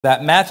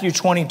That Matthew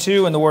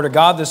 22 in the Word of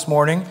God this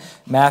morning,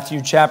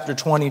 Matthew chapter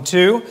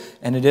 22,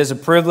 and it is a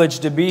privilege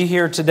to be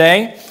here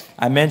today.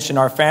 I mentioned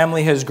our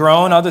family has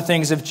grown, other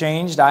things have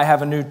changed. I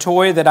have a new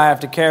toy that I have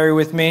to carry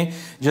with me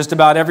just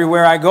about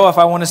everywhere I go if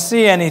I want to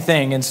see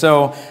anything. And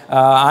so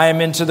I am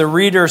into the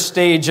reader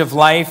stage of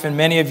life, and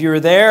many of you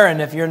are there,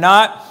 and if you're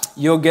not,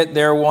 you'll get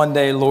there one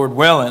day, Lord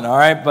willing, all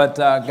right? But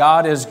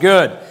God is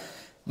good.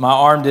 My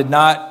arm did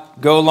not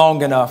go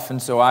long enough, and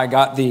so I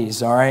got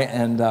these, all right?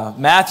 And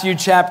Matthew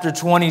chapter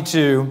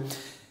 22,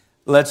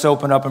 let's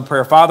open up in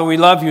prayer. Father, we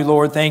love you,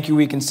 Lord. Thank you.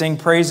 We can sing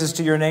praises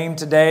to your name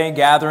today,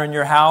 gather in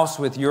your house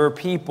with your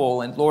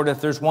people. And Lord, if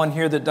there's one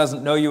here that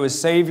doesn't know you as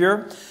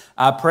Savior,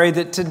 I pray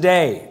that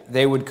today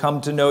they would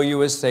come to know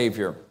you as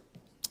Savior.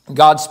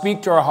 God,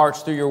 speak to our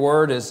hearts through your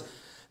word. As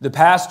the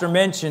pastor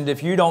mentioned,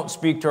 if you don't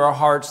speak to our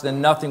hearts,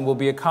 then nothing will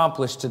be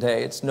accomplished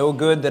today. It's no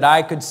good that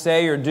I could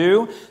say or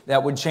do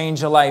that would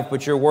change a life,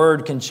 but your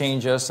word can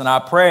change us. And I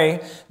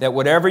pray that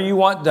whatever you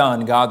want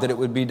done, God, that it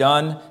would be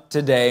done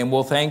today. And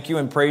we'll thank you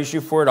and praise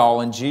you for it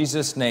all. In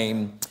Jesus'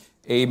 name,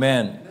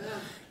 amen.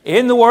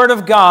 In the word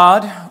of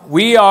God,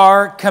 we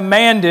are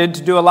commanded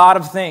to do a lot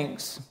of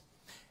things.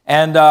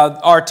 And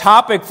our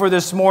topic for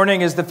this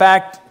morning is the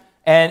fact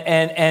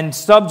and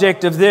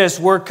subject of this: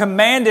 we're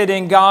commanded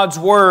in God's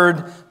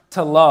word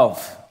to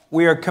love.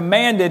 We are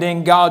commanded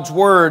in God's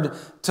word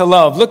to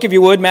love. Look, if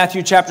you would,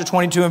 Matthew chapter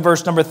 22 and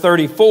verse number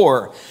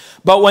 34.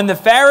 But when the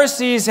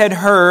Pharisees had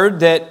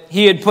heard that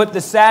he had put the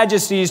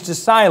Sadducees to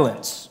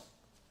silence,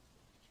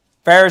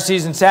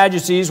 Pharisees and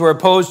Sadducees were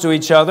opposed to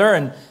each other,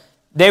 and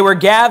they were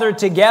gathered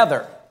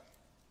together,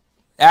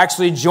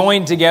 actually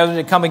joined together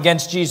to come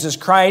against Jesus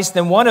Christ.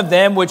 Then one of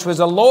them, which was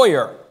a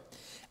lawyer,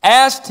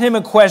 asked him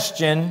a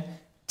question,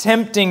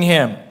 tempting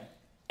him,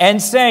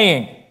 and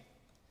saying,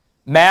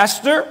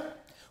 Master,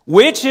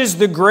 which is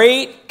the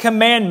great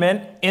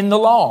commandment in the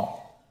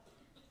law?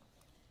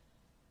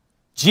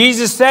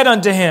 Jesus said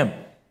unto him,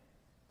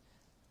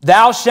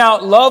 Thou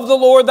shalt love the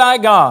Lord thy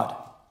God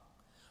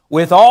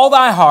with all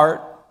thy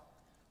heart,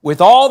 with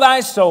all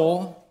thy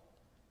soul,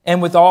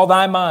 and with all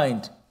thy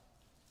mind.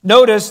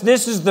 Notice,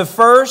 this is the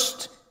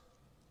first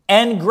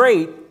and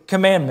great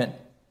commandment.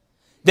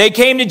 They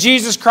came to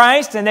Jesus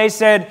Christ and they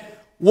said,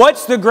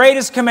 What's the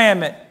greatest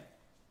commandment?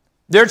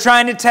 They're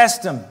trying to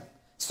test him,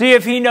 see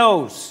if he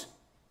knows.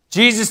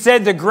 Jesus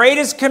said the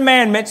greatest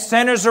commandment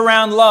centers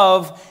around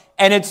love,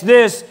 and it's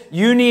this: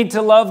 you need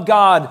to love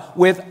God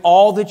with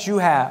all that you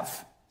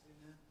have.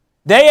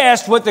 They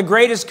asked what the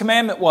greatest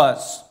commandment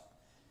was.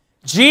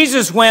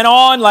 Jesus went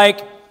on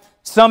like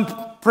some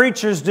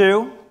preachers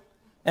do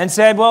and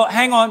said, well,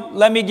 hang on,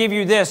 let me give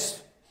you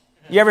this.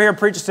 You ever hear a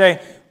preacher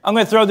say, I'm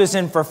going to throw this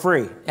in for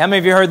free? How many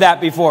of you heard that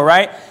before,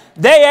 right?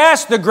 They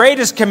asked the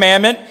greatest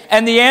commandment,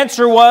 and the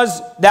answer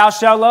was, thou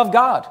shalt love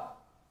God.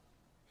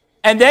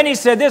 And then he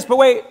said this, but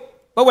wait.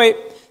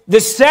 The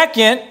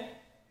second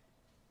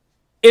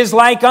is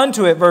like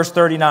unto it, verse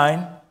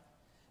 39.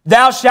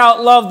 Thou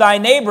shalt love thy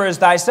neighbor as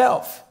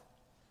thyself.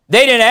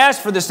 They didn't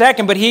ask for the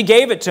second, but he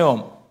gave it to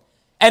them.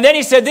 And then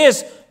he said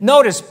this,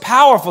 notice,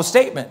 powerful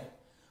statement.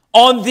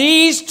 On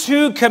these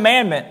two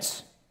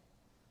commandments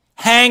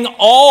hang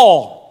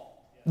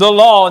all the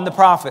law and the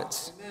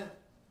prophets. Amen.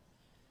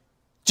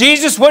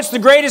 Jesus, what's the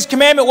greatest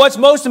commandment? What's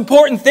the most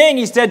important thing?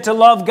 He said, to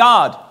love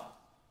God.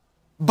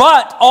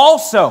 But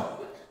also,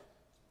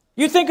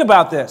 you think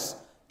about this,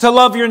 to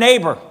love your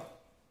neighbor.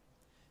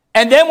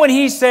 And then when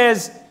he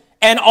says,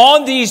 and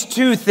on these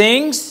two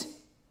things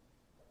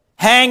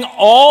hang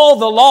all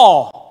the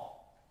law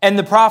and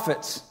the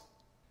prophets.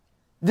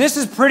 This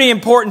is pretty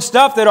important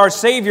stuff that our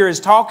Savior is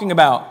talking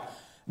about.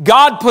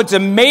 God puts a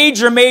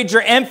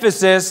major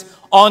emphasis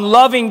on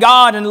loving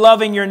God and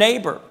loving your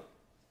neighbor.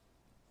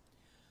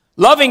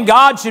 Loving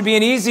God should be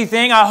an easy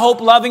thing. I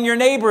hope loving your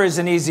neighbor is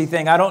an easy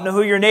thing. I don't know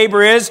who your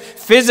neighbor is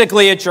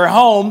physically at your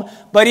home,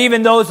 but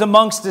even those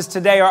amongst us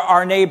today are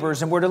our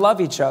neighbors, and we're to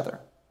love each other.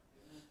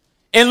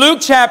 In Luke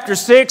chapter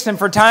 6, and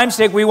for time's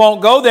sake we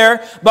won't go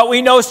there, but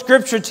we know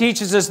Scripture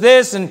teaches us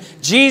this, and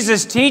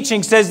Jesus'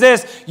 teaching says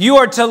this: you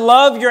are to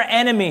love your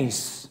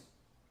enemies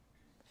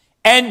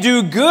and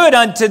do good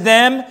unto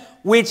them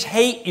which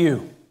hate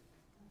you.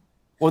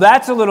 Well,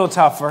 that's a little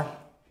tougher.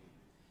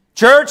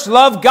 Church,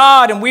 love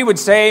God, and we would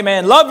say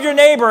amen. Love your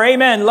neighbor,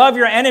 amen. Love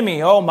your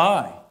enemy, oh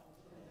my.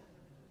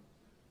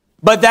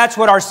 But that's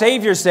what our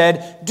Savior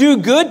said. Do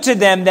good to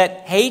them that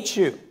hate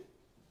you.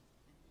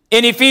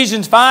 In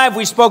Ephesians 5,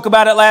 we spoke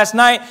about it last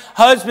night.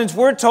 Husbands,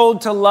 we're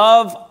told to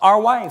love our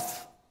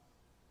wife.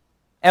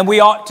 And we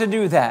ought to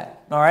do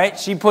that, all right?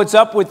 She puts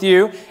up with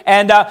you.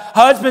 And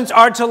husbands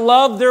are to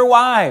love their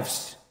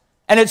wives.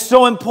 And it's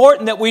so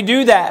important that we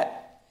do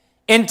that.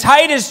 In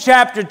Titus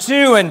chapter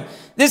 2, and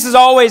this has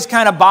always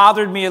kind of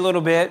bothered me a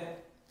little bit.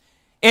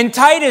 In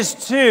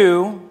Titus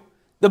 2,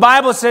 the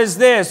Bible says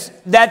this,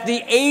 that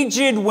the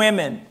aged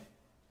women,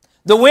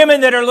 the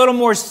women that are a little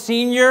more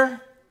senior,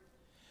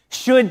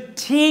 should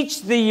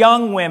teach the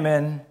young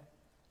women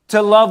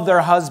to love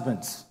their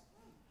husbands.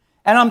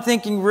 And I'm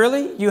thinking,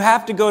 really? You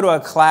have to go to a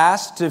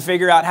class to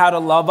figure out how to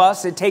love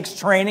us? It takes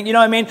training. You know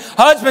what I mean?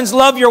 Husbands,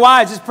 love your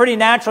wives. It's pretty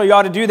natural. You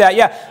ought to do that.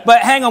 Yeah.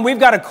 But hang on. We've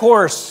got a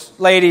course,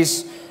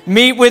 ladies.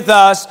 Meet with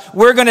us.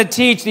 We're going to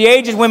teach. The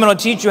aged women will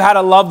teach you how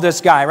to love this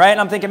guy, right? And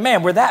I'm thinking,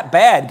 man, we're that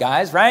bad,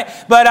 guys, right?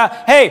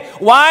 But hey,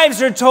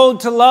 wives are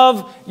told to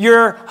love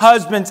your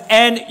husbands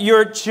and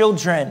your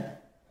children.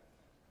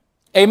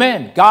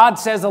 Amen. God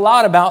says a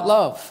lot about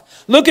love.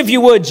 Look, if you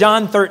would,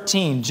 John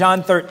 13.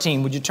 John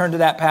 13. Would you turn to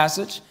that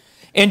passage?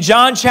 In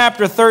John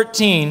chapter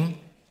 13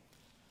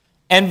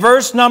 and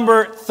verse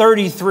number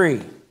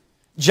 33.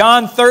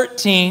 John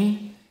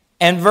 13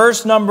 and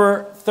verse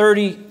number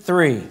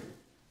 33.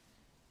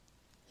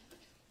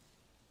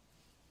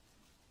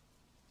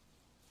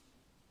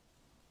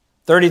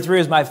 "33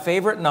 is my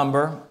favorite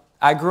number.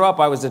 I grew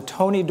up, I was a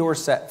Tony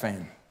Dorsett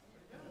fan.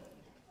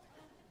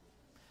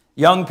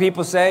 Young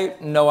people say,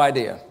 no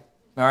idea.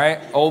 All right?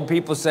 Old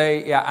people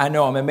say, yeah, I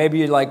know him. And maybe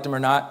you liked him or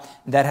not.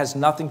 That has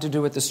nothing to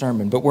do with the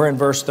sermon. But we're in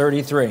verse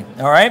 33.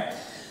 All right?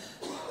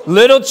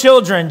 Little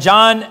children,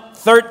 John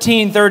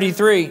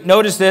 13:33.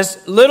 Notice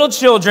this. Little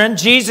children,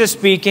 Jesus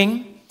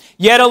speaking,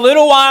 yet a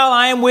little while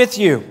I am with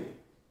you.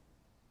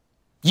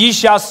 Ye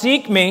shall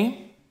seek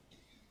me.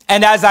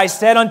 And as I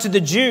said unto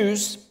the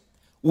Jews,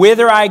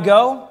 whither I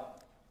go,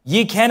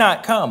 ye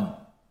cannot come.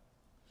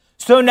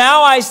 So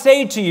now I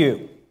say to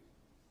you,"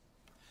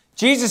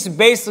 Jesus is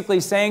basically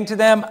saying to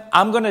them,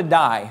 I'm going to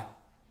die.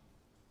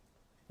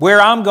 Where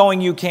I'm going,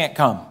 you can't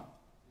come.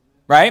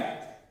 Right?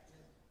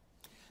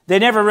 They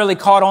never really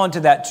caught on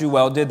to that too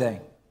well, did they?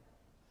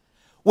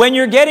 When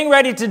you're getting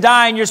ready to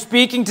die and you're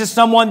speaking to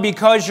someone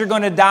because you're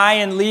going to die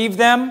and leave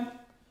them,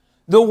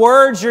 the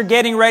words you're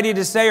getting ready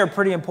to say are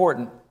pretty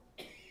important.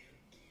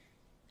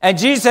 And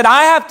Jesus said,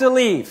 I have to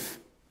leave.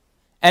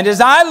 And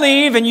as I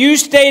leave and you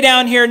stay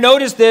down here,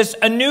 notice this,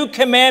 a new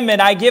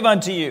commandment I give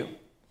unto you,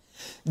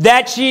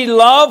 that ye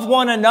love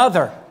one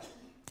another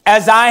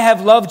as I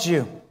have loved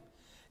you,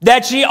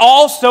 that ye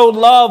also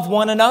love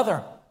one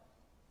another.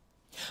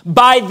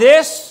 By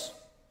this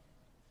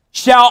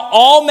shall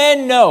all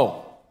men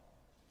know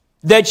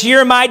that ye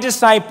are my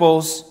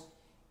disciples,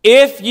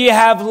 if ye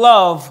have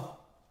love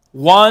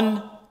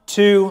one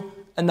to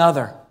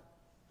another.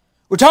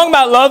 We're talking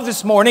about love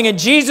this morning, and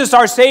Jesus,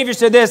 our Savior,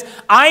 said this,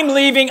 I'm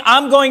leaving,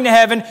 I'm going to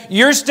heaven,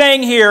 you're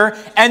staying here,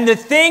 and the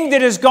thing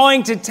that is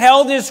going to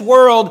tell this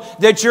world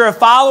that you're a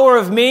follower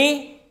of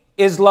me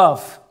is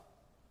love.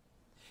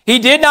 He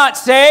did not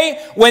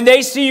say, when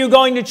they see you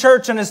going to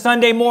church on a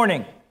Sunday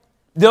morning,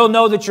 they'll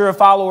know that you're a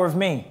follower of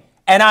me,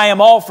 and I am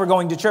all for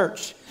going to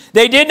church.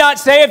 They did not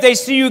say, if they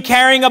see you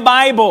carrying a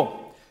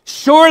Bible,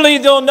 surely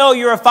they'll know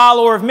you're a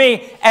follower of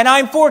me, and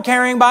I'm for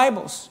carrying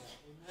Bibles.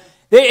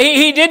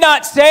 He did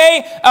not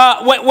say,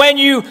 when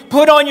you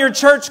put on your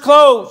church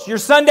clothes, your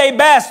Sunday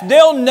best,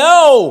 they'll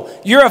know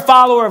you're a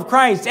follower of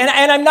Christ. And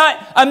I'm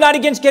not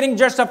against getting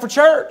dressed up for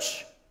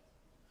church.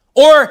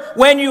 Or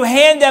when you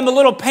hand them a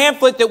little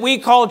pamphlet that we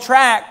call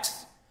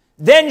tracts,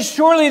 then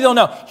surely they'll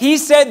know. He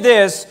said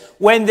this,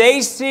 when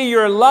they see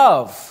your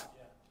love,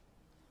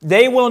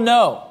 they will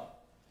know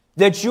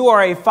that you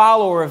are a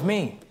follower of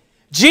me.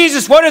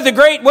 Jesus, what's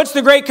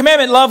the great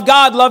commandment? Love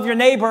God, love your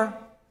neighbor.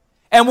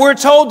 And we're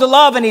told to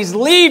love, and he's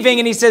leaving,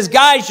 and he says,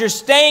 guys, you're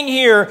staying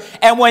here,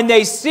 and when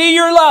they see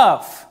your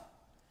love,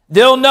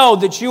 they'll know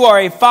that you are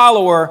a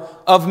follower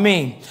of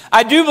me.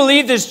 I do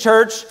believe this,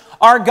 church,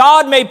 our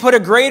God may put a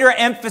greater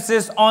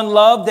emphasis on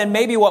love than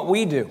maybe what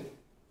we do.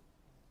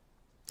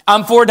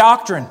 I'm for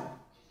doctrine.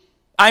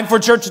 I'm for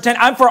church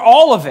attendance. I'm for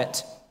all of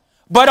it.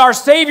 But our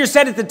Savior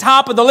said at the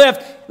top of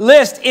the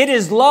list, it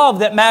is love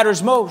that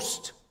matters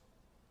most.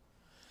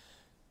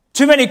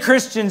 Too many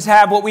Christians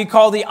have what we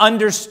call the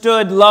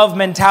understood love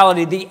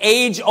mentality, the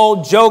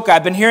age-old joke.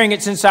 I've been hearing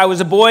it since I was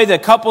a boy. The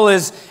couple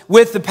is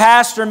with the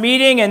pastor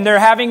meeting and they're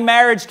having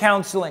marriage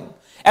counseling.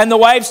 And the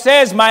wife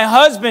says, my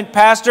husband,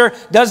 pastor,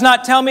 does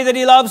not tell me that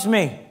he loves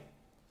me.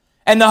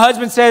 And the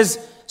husband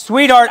says,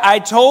 sweetheart, I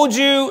told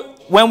you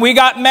when we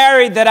got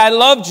married that I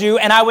loved you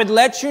and I would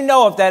let you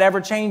know if that ever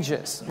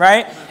changes,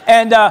 right?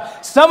 And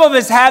some of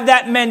us have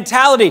that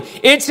mentality.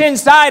 It's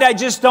inside, I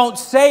just don't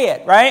say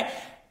it, right?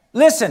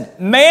 Listen,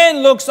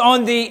 man looks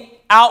on the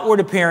outward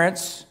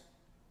appearance.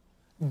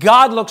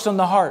 God looks on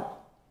the heart.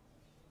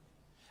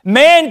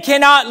 Man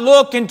cannot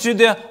look into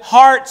the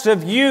hearts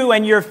of you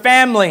and your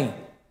family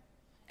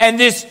and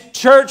this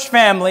church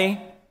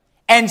family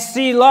and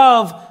see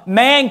love.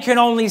 Man can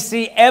only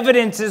see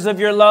evidences of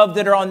your love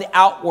that are on the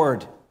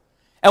outward.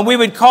 And we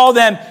would call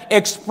them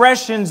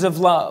expressions of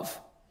love.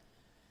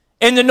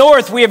 In the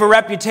north, we have a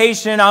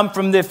reputation. I'm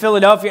from the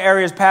Philadelphia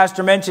area, as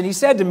Pastor mentioned. He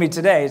said to me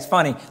today, it's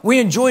funny, we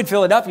enjoyed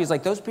Philadelphia. He's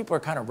like, those people are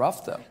kind of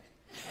rough, though.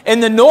 In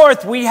the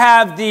north, we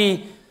have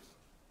the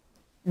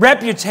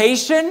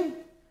reputation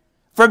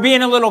for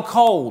being a little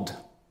cold.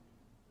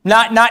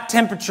 Not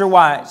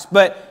temperature-wise,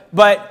 but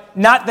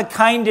not the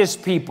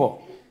kindest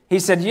people. He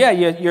said, yeah,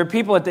 your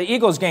people at the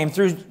Eagles game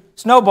threw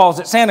snowballs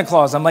at Santa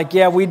Claus. I'm like,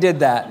 yeah, we did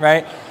that,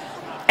 right?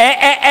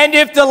 And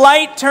if the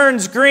light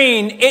turns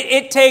green,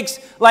 it takes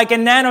like a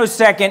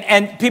nanosecond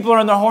and people are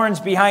on their horns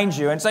behind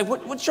you. And it's like,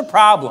 what's your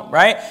problem,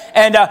 right?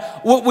 And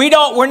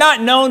we're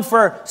not known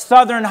for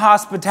Southern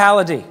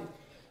hospitality.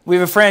 We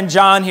have a friend,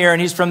 John, here,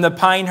 and he's from the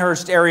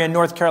Pinehurst area in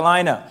North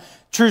Carolina.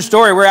 True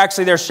story, we're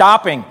actually there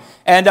shopping.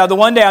 And the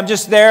one day I'm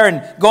just there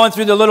and going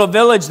through the little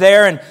village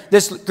there, and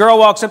this girl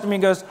walks up to me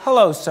and goes,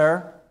 "Hello,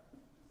 sir."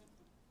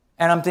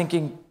 And I'm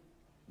thinking,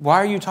 why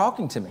are you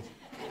talking to me?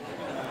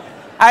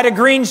 I had a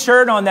green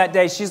shirt on that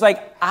day. She's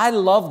like, "I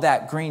love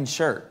that green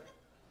shirt."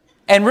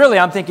 And really,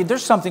 I'm thinking,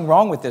 there's something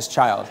wrong with this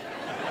child,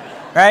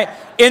 right?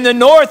 In the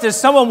North, if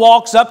someone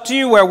walks up to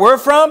you where we're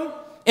from,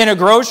 in a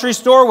grocery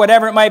store,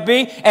 whatever it might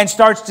be, and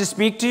starts to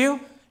speak to you,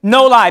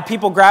 no lie,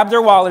 people grab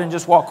their wallet and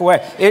just walk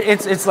away.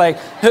 It's like,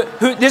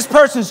 this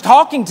person's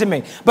talking to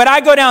me. But I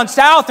go down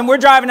south, and we're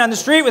driving down the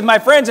street with my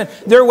friends, and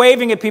they're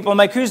waving at people. I'm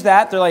like, "Who's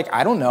that?" They're like,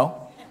 "I don't know."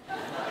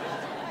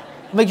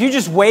 I'm like, "You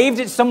just waved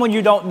at someone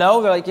you don't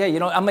know?" They're like, "Yeah, you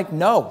don't." I'm like,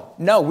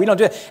 no, we don't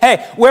do it.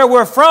 Hey, where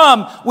we're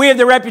from, we have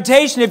the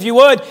reputation, if you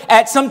would,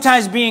 at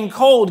sometimes being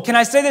cold. Can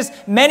I say this?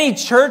 Many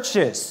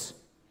churches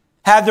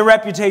have the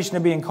reputation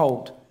of being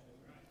cold.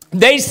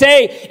 They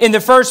say in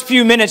the first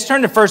few minutes,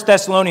 turn to 1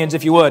 Thessalonians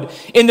if you would.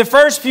 In the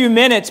first few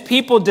minutes,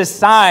 people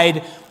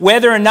decide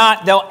whether or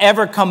not they'll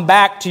ever come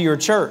back to your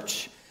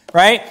church,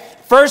 right?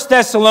 1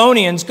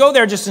 Thessalonians, go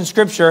there just in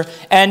Scripture,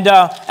 and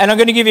I'm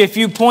going to give you a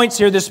few points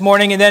here this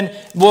morning, and then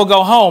we'll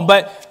go home.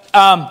 But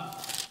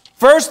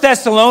 1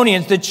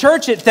 Thessalonians, the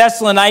church at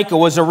Thessalonica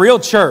was a real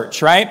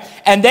church, right?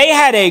 And they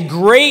had a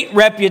great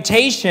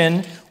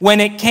reputation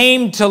when it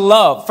came to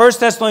love. 1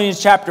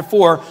 Thessalonians chapter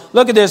 4,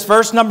 look at this,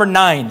 verse number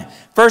 9.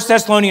 1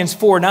 Thessalonians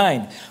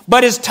 4:9.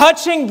 "But as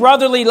touching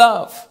brotherly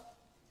love,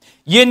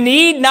 ye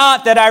need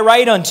not that I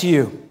write unto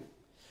you.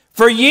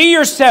 For ye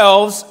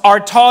yourselves are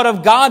taught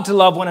of God to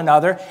love one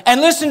another." And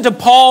listen to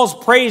Paul's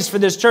praise for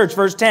this church,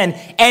 verse 10.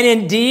 "And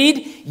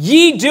indeed,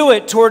 ye do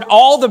it toward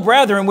all the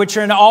brethren which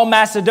are in all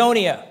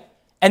Macedonia."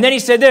 And then he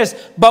said this,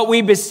 "But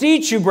we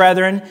beseech you,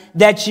 brethren,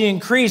 that ye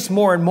increase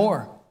more and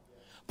more."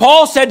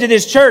 Paul said to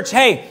this church,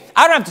 hey,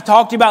 I don't have to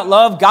talk to you about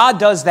love. God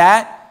does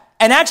that.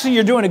 And actually,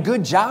 you're doing a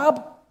good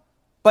job.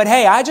 But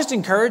hey, I just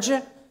encourage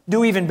you,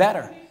 do even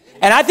better.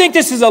 And I think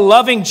this is a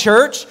loving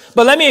church,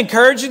 but let me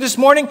encourage you this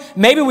morning,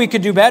 maybe we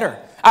could do better.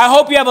 I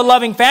hope you have a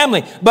loving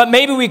family, but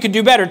maybe we could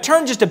do better.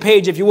 Turn just a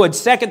page, if you would,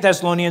 2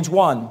 Thessalonians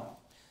 1.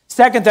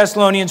 2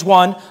 Thessalonians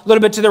 1, a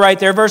little bit to the right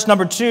there, verse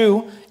number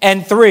 2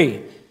 and 3.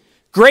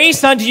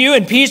 "Grace unto you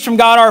and peace from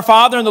God our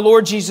Father and the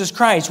Lord Jesus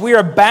Christ. We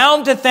are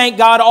bound to thank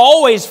God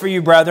always for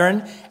you,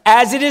 brethren,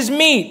 as it is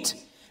meet,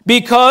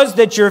 because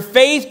that your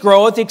faith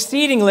groweth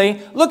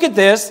exceedingly." Look at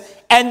this.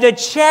 "And the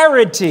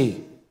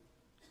charity."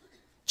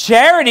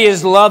 Charity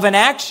is love in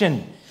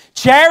action.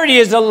 Charity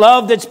is a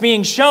love that's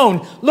being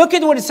shown. Look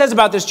at what it says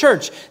about this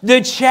church. "The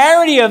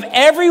charity of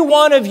every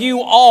one of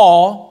you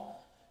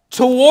all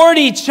toward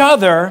each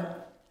other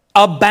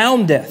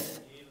aboundeth."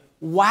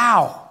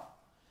 Wow.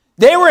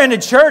 They were in a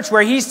church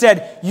where he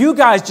said, you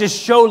guys just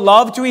show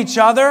love to each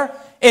other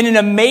in an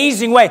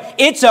amazing way.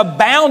 It's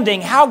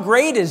abounding. How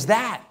great is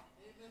that?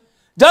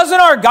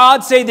 Doesn't our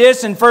God say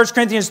this in 1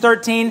 Corinthians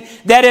 13,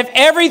 that if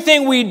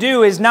everything we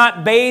do is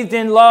not bathed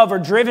in love or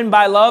driven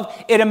by love,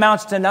 it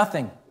amounts to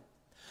nothing?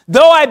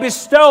 "Though I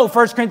bestow,"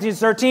 1 Corinthians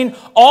 13,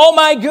 "all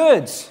my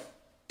goods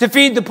to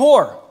feed the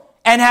poor,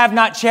 and have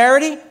not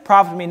charity,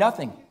 profit me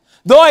nothing.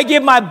 Though I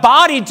give my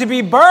body to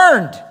be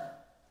burned,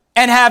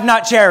 and have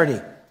not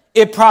charity,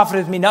 it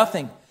profiteth me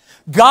nothing."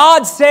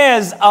 God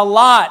says a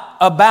lot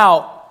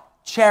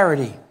about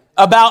charity,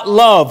 about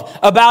love,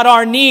 about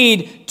our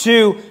need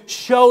to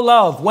show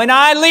love. When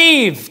I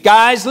leave,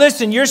 guys,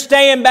 listen, you're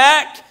staying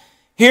back.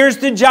 Here's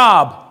the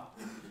job.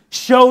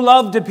 Show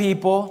love to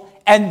people,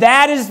 and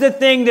that is the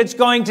thing that's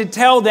going to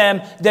tell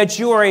them that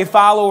you are a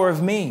follower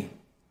of me.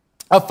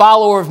 A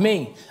follower of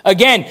me.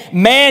 Again,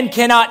 man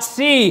cannot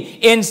see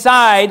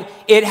inside.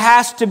 It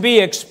has to be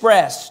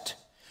expressed.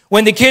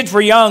 When the kids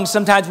were young,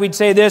 sometimes we'd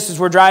say this as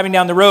we're driving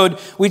down the road.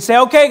 We'd say,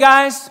 "Okay,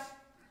 guys,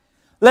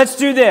 let's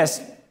do this.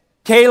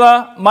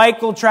 Kayla,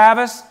 Michael,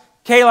 Travis,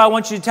 Kayla, I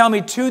want you to tell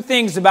me 2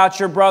 things about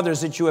your brothers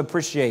that you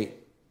appreciate."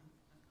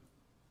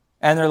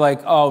 And they're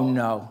like, "Oh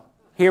no."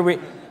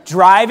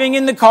 Driving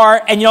in the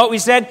car, and you know what we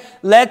said?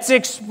 Let's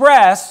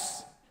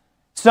express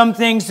some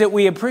things that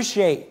we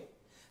appreciate.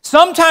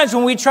 Sometimes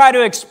when we try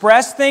to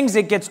express things,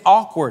 it gets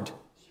awkward.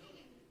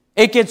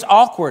 It gets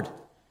awkward.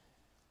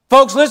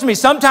 Folks, listen to me.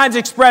 Sometimes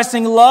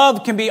expressing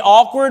love can be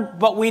awkward,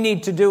 but we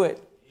need to do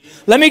it.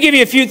 Let me give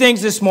you a few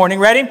things this morning.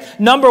 Ready?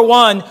 Number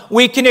 1,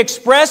 we can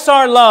express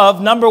our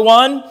love,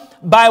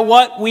 by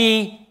what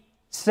we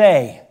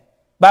say.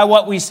 By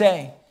what we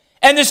say.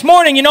 And this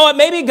morning, you know what?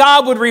 Maybe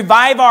God would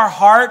revive our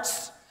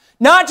hearts,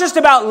 not just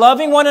about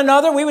loving one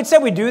another. We would say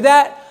we do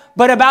that,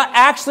 but about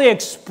actually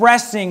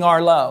expressing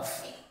our love.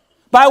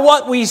 By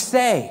what we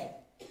say.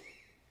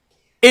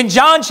 In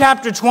John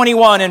chapter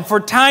 21, and for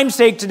time's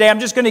sake today, I'm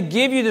just going to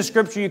give you the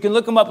scripture. You can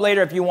look them up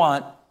later if you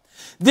want.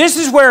 This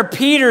is where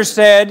Peter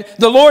said,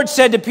 the Lord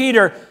said to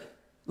Peter,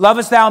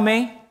 "Lovest thou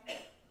me?"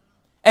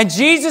 And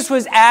Jesus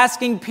was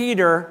asking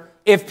Peter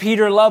if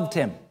Peter loved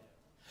him.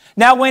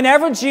 Now,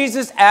 whenever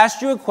Jesus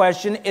asks you a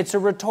question, it's a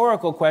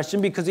rhetorical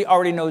question because he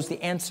already knows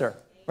the answer,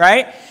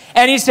 right?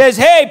 And he says,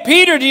 hey,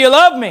 Peter, do you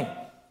love me?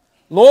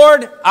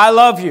 Lord, I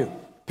love you.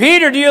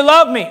 Peter, do you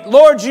love me?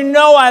 Lord, you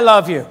know I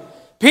love you.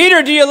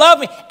 Peter, do you love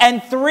me?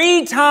 And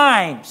 3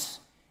 times,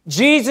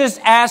 Jesus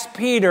asked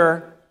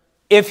Peter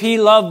if he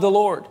loved the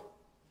Lord.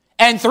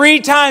 And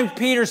 3 times,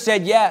 Peter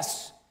said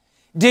yes.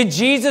 Did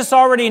Jesus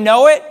already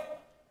know it?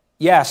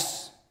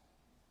 Yes.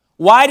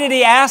 Why did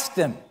he ask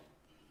them?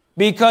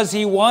 Because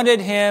he wanted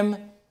him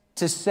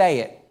to say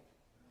it.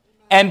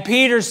 And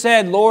Peter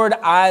said, Lord,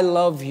 I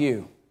love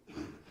you.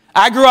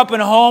 I grew up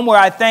in a home where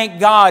I thank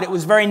God it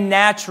was very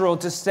natural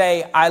to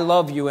say, I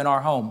love you in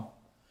our home.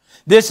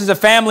 This is a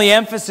family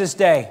emphasis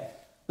day.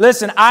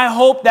 Listen, I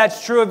hope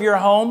that's true of your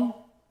home.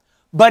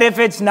 But if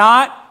it's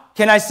not,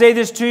 can I say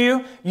this to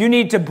you? You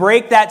need to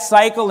break that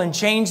cycle and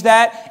change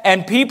that.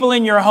 And people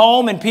in your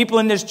home and people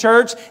in this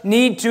church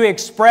need to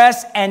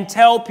express and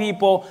tell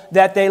people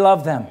that they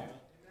love them.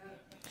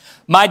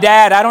 My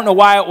dad, I don't know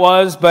why it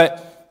was,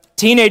 but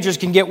teenagers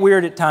can get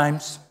weird at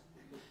times.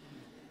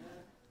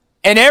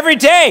 And every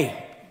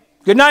day,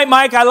 good night,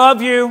 Mike, I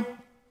love you.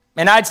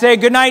 And I'd say,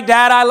 good night,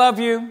 Dad, I love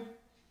you.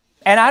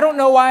 And I don't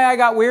know why I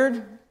got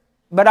weird,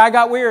 but I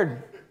got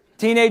weird.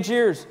 Teenage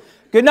years.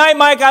 Good night,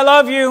 Mike, I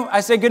love you.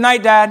 I said, good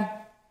night, Dad.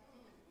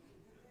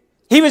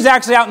 He was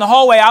actually out in the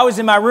hallway. I was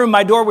in my room.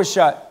 My door was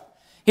shut.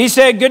 He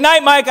said, good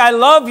night, Mike, I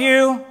love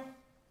you.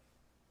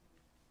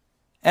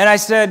 And I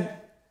said,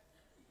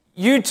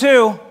 you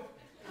too.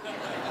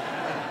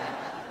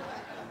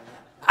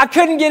 I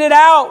couldn't get it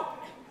out.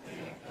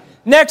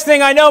 Next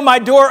thing I know, my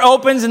door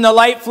opens and the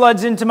light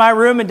floods into my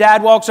room and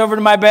Dad walks over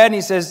to my bed and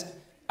he says,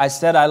 I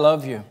said, I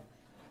love you.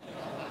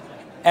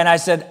 And I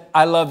said,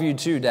 I love you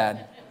too,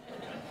 Dad.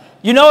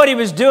 You know what he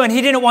was doing?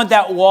 He didn't want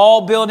that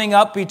wall building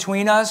up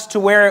between us to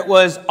where it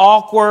was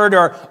awkward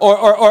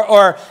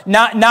or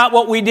not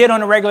what we did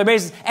on a regular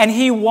basis. And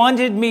he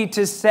wanted me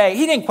to say,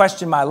 he didn't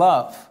question my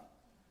love,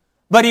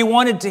 but he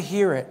wanted to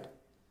hear it.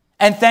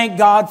 And thank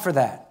God for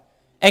that.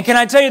 And can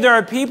I tell you, there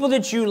are people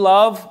that you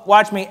love,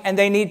 watch me, and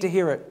they need to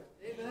hear it.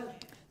 Amen.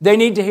 They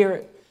need to hear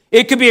it.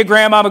 It could be a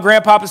grandma, a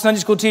grandpapa, a Sunday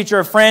school teacher,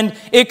 a friend.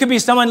 It could be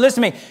someone,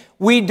 listen to me,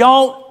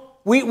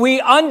 we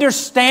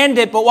understand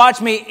it, but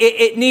watch me,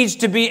 it needs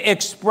to be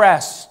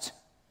expressed.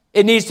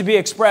 It needs to be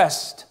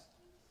expressed.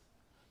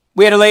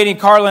 We had a lady,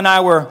 Carla and I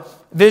were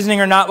visiting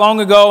her not long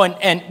ago,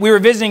 and we were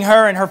visiting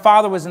her, and her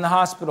father was in the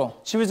hospital.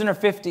 She was in her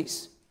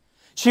 50s.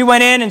 She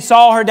went in and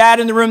saw her dad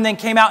in the room, then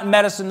came out and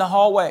met us in the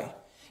hallway.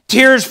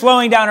 Tears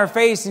flowing down her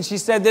face, and she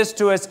said this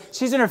to us.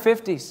 She's in her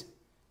 50s.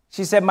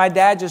 She said, my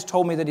dad just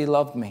told me that he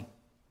loved me.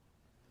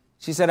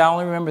 She said, I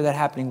only remember that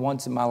happening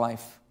once in my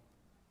life.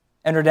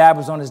 And her dad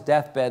was on his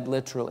deathbed,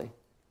 literally.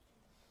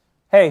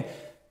 Hey,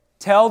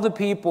 tell the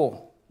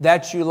people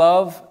that you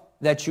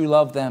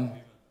love them.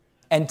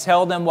 And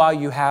tell them while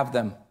you have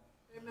them.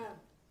 Amen.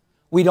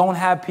 We don't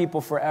have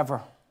people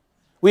forever.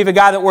 We have a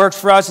guy that works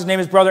for us. His name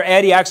is Brother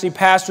Ed. He actually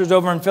pastors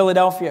over in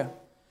Philadelphia.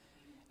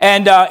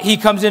 And he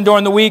comes in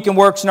during the week and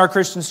works in our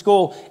Christian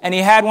school. And he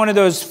had one of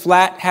those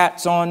flat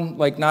hats on,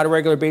 like not a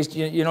regular base.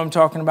 You know what I'm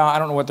talking about? I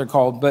don't know what they're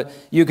called, but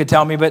you could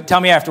tell me. But tell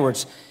me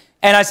afterwards.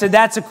 And I said,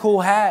 that's a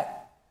cool hat.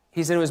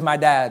 He said, it was my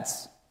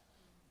dad's.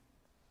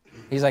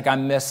 He's like, I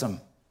miss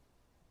him.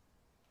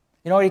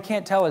 You know what? He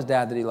can't tell his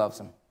dad that he loves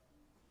him.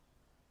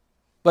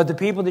 But the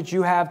people that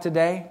you have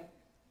today,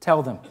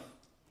 tell them.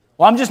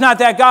 Well, I'm just not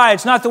that guy.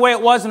 It's not the way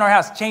it was in our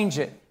house. Change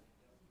it.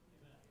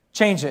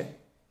 Change it.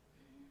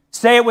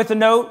 Say it with a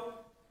note.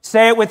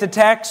 Say it with a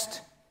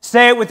text.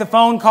 Say it with a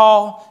phone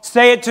call.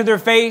 Say it to their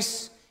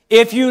face.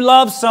 If you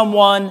love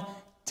someone,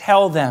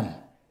 tell them.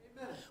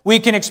 Amen. We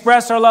can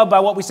express our love by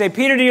what we say.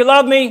 Peter, do you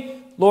love me?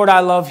 Lord, I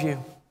love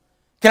you.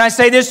 Can I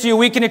say this to you?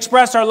 We can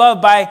express our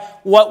love by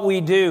what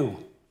we do.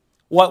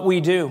 What we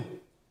do.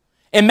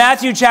 In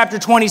Matthew chapter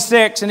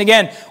 26, and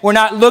again, we're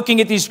not looking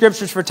at these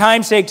scriptures for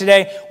time's sake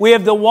today, we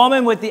have the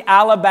woman with the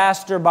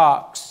alabaster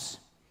box.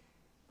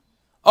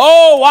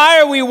 Oh,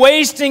 why are we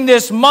wasting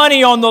this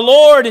money on the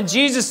Lord? And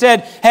Jesus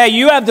said, hey,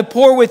 you have the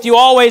poor with you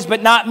always,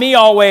 but not me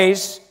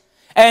always.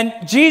 And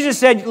Jesus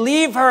said,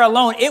 leave her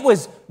alone. It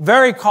was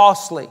very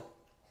costly.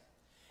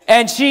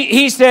 And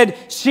he said,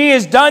 she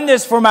has done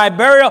this for my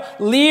burial.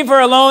 Leave her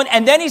alone.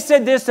 And then he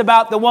said this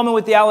about the woman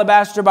with the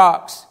alabaster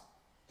box.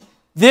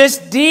 This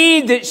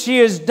deed that she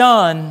has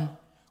done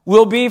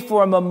will be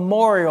for a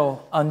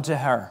memorial unto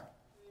her.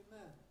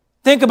 Amen.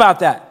 Think about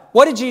that.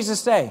 What did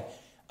Jesus say?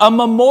 A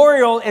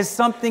memorial is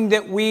something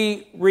that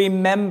we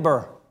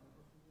remember.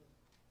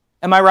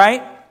 Am I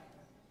right?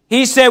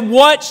 He said,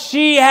 what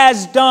she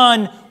has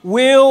done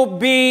will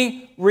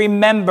be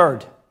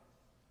remembered.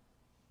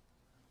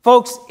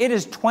 Folks, it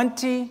is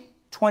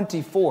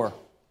 2024.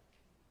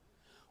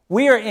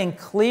 We are in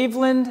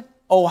Cleveland,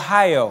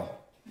 Ohio,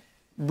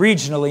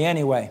 regionally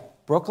anyway.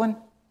 Brooklyn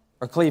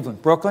or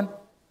Cleveland? Brooklyn?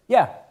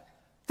 Yeah.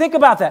 Think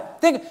about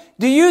that.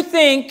 Do you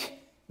think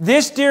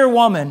this dear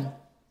woman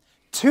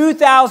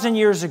 2,000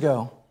 years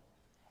ago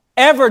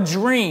ever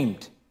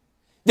dreamed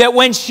that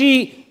when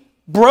she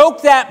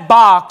broke that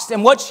box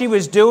and what she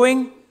was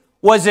doing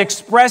was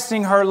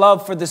expressing her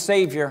love for the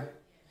Savior.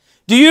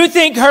 Do you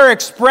think her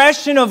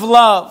expression of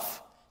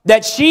love,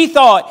 that she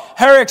thought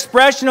her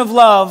expression of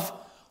love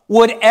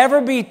would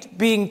ever be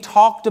being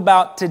talked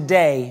about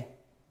today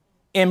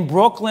in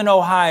Brooklyn,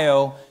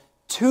 Ohio,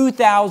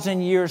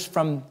 2,000 years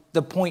from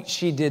the point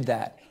she did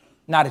that?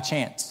 Not a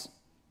chance.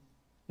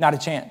 Not a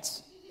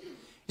chance.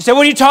 You say,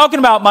 what are you talking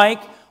about,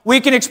 Mike? We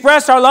can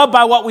express our love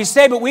by what we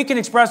say, but we can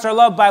express our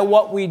love by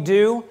what we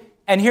do.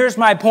 And here's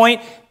my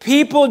point.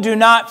 People do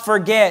not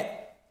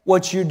forget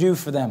what you do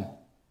for them.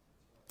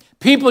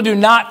 People do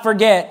not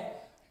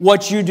forget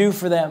what you do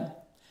for them.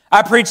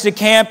 I preached a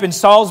camp in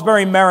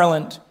Salisbury,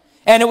 Maryland,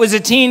 and it was a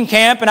teen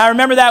camp. And I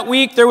remember that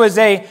week there was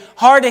a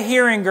hard of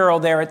hearing girl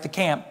there at the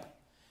camp.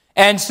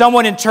 And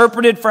someone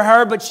interpreted for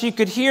her, but she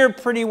could hear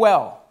pretty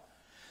well.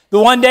 The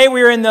one day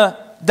we were in the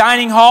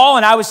dining hall,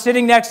 and I was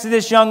sitting next to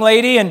this young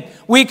lady, and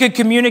we could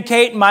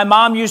communicate. My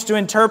mom used to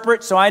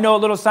interpret, so I know a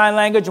little sign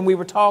language, and we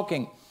were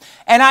talking.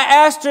 And I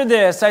asked her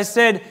this. I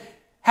said,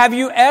 have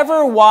you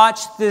ever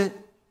watched the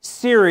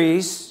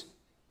series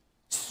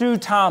Sue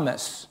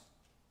Thomas?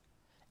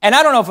 And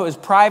I don't know if it was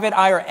Private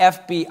Eye or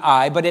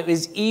FBI, but it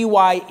was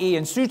EYE.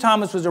 And Sue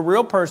Thomas was a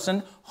real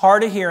person,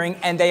 hard of hearing,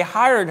 and they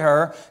hired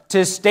her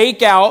to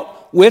stake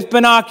out with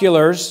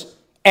binoculars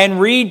and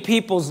read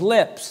people's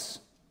lips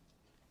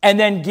and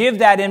then give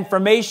that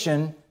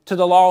information to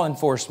the law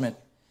enforcement.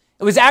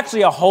 It was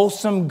actually a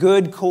wholesome,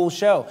 good, cool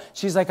show.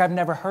 She's like, I've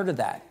never heard of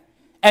that.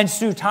 And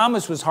Sue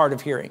Thomas was hard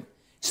of hearing,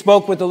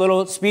 spoke with a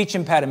little speech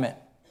impediment.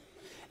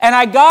 And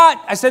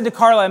I said to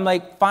Carla, I'm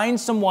like, find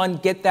someone,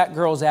 get that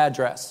girl's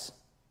address.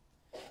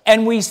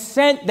 And we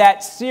sent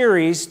that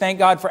series, thank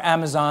God for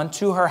Amazon,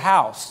 to her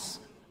house.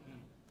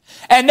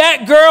 And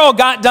that girl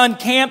got done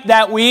camp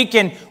that week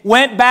and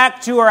went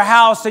back to her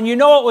house. And you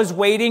know what was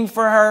waiting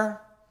for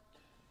her?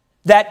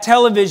 That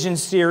television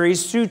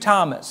series, Sue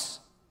Thomas.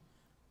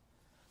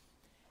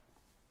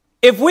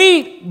 If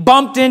we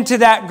bumped into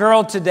that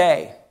girl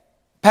today,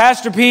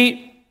 Pastor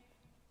Pete,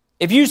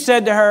 if you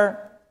said to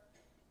her,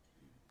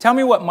 tell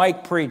me what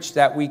Mike preached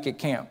that week at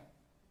camp,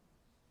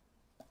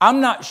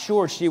 I'm not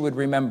sure she would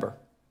remember.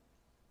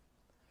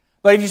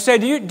 But if you said,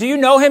 do you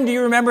know him? Do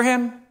you remember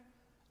him?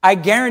 I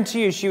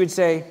guarantee you she would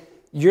say,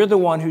 you're the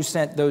one who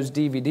sent those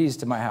DVDs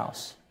to my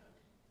house.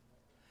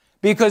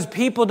 Because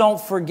people don't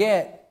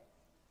forget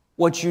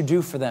what you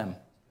do for them.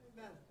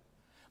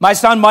 My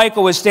son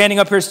Michael was standing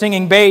up here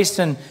singing bass,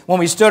 and when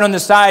we stood on the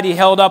side, he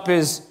held up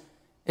his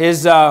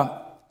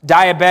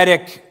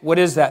diabetic, what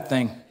is that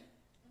thing?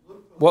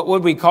 What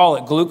would we call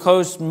it?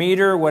 Glucose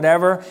meter,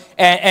 whatever.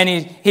 And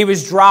he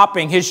was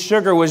dropping. His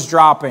sugar was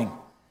dropping.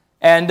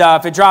 And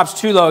if it drops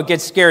too low, it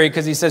gets scary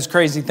because he says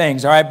crazy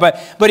things, all right?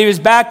 But he was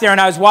back there, and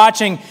I was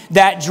watching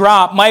that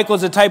drop.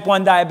 Michael's a type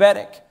 1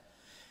 diabetic.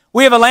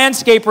 We have a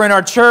landscaper in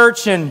our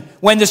church, and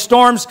when the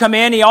storms come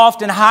in, he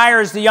often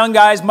hires the young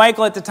guys.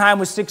 Michael at the time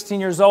was 16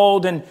 years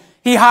old, and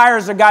he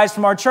hires the guys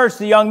from our church,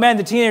 the young men,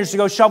 the teenagers, to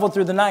go shovel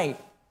through the night.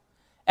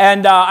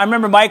 And I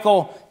remember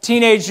Michael,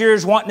 teenage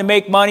years, wanting to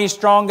make money,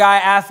 strong guy,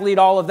 athlete,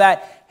 all of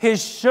that.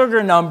 His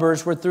sugar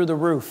numbers were through the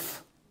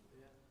roof.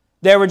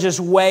 They were just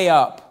way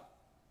up.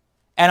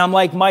 And I'm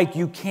like, Mike,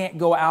 you can't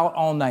go out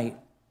all night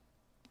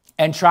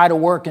and try to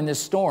work in this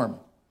storm.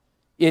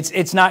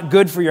 It's not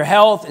good for your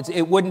health.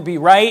 It wouldn't be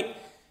right.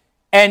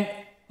 And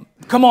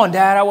come on,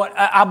 Dad,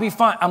 I'll be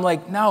fine. I'm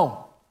like,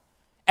 no.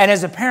 And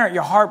as a parent,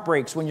 your heart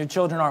breaks when your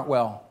children aren't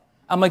well.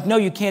 I'm like, no,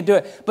 you can't do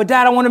it. But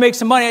Dad, I want to make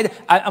some money.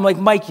 I'm like,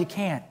 Mike, you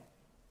can't.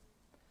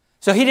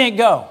 So he didn't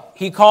go.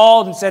 He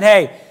called and said,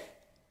 hey,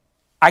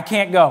 I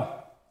can't go.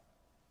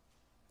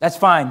 That's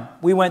fine.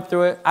 We went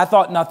through it. I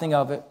thought nothing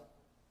of it.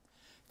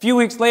 A few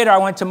weeks later, I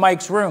went to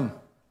Mike's room.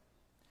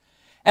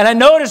 And I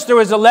noticed there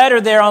was a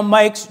letter there on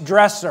Mike's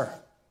dresser.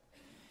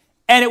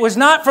 And it was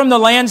not from the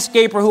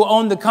landscaper who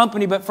owned the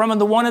company, but from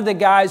one of the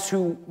guys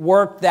who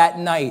worked that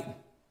night.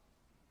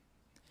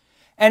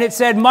 And it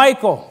said,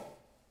 Michael,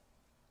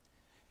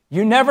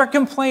 you never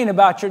complain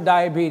about your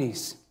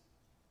diabetes.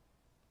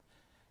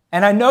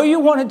 And I know you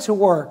wanted to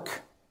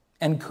work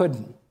and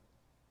couldn't.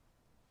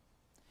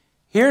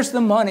 Here's the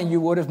money you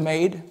would have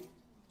made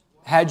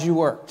had you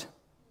worked.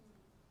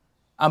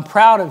 I'm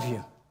proud of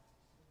you.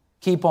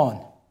 Keep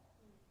on.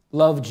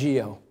 Love,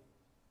 Gio.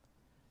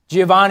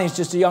 Giovanni's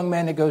just a young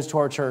man that goes to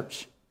our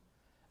church.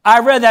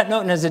 I read that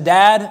note, and as a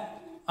dad,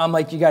 I'm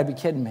like, you got to be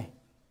kidding me.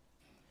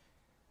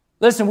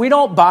 Listen, we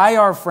don't buy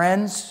our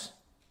friends.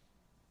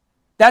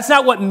 That's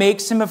not what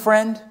makes him a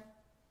friend.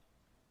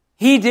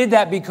 He did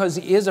that because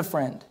he is a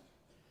friend.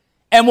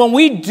 And when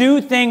we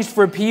do things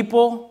for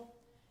people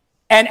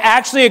and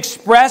actually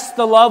express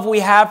the love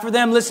we have for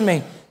them, listen to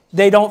me,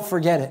 they don't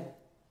forget it.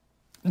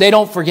 They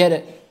don't forget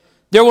it.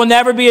 There will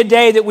never be a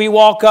day that we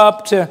walk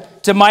up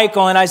to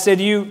Michael and I said,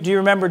 do you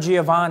remember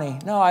Giovanni?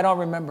 No, I don't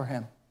remember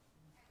him.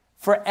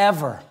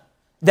 Forever,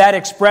 that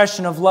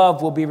expression of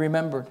love will be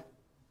remembered.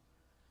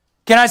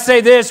 Can I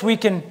say this? We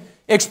can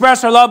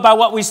express our love by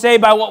what we say,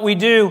 by what we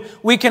do.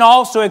 We can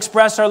also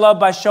express our love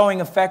by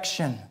showing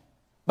affection,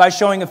 by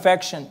showing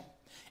affection.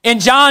 In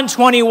John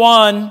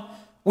 21,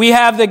 we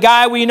have the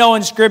guy we know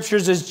in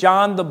scriptures as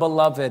John the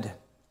Beloved.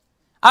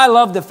 I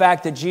love the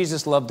fact that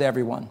Jesus loved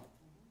everyone.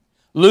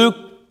 Luke,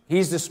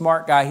 he's the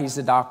smart guy, he's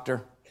the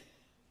doctor,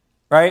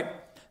 right?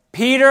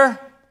 Peter,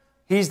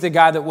 he's the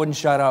guy that wouldn't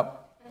shut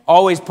up,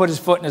 always put his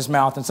foot in his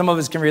mouth, and some of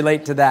us can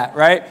relate to that,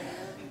 right?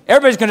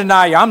 Everybody's going to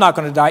deny you. I'm not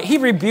going to die. He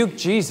rebuked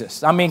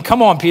Jesus. I mean,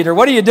 come on, Peter.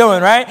 What are you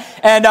doing, right?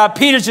 And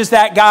Peter's just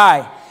that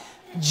guy.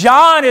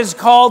 John is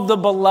called the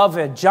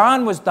Beloved.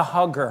 John was the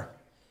hugger.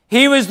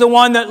 He was the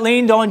one that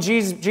leaned on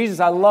Jesus.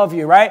 Jesus, I love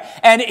you, right?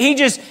 And he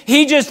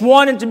just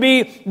wanted to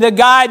be the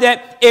guy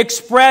that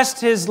expressed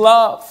his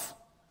love.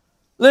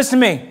 Listen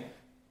to me.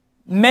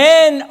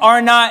 Men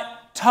are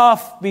not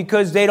tough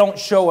because they don't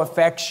show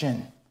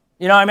affection.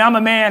 You know, I mean, I'm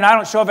a man. I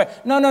don't show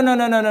affection.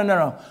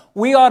 No.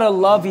 We ought to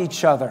love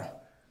each other.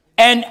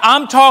 And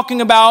I'm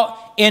talking about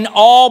in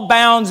all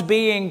bounds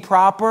being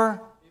proper.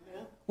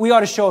 We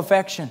ought to show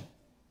affection.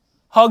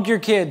 Hug your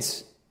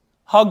kids.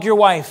 Hug your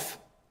wife.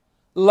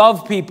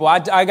 Love people.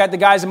 I got the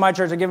guys in my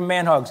church, I give them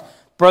man hugs.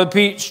 Brother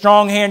Pete,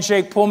 strong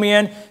handshake, pull me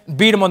in,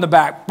 beat him on the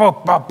back. You know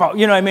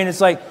what I mean?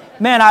 It's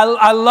like, man,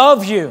 I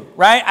love you,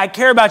 right? I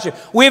care about you.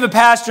 We have a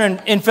pastor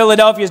in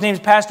Philadelphia. His name is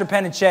Pastor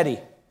Penichetti.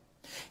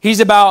 He's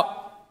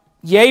about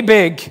yay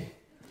big,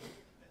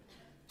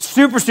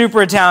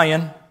 super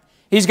Italian.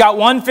 He's got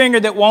one finger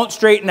that won't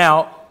straighten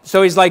out,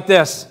 so he's like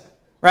this,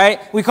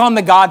 right? We call him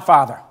the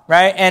Godfather,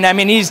 right? And I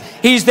mean,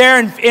 he's there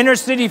in inner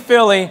city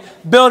Philly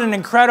building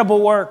incredible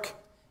work.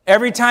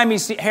 Every time he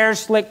sees hair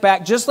slicked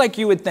back, just like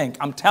you would think,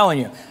 I'm telling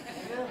you.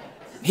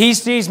 He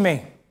sees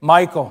me,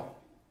 Michael,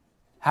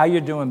 how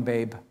you doing,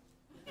 babe?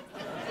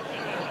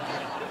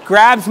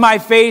 Grabs my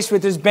face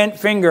with his bent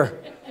finger,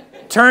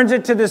 turns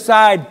it to the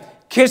side,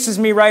 kisses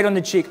me right on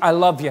the cheek. I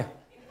love you.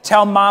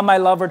 Tell mom I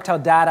love her, tell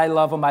dad I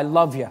love him, I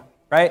love you,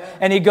 right?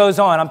 And he goes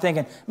on. I'm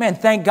thinking, man,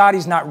 thank God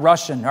he's not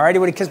Russian, all right? He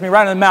would have kissed me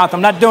right on the mouth.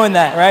 I'm not doing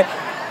that, right?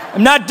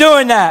 I'm not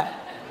doing that.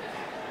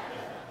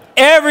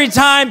 Every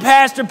time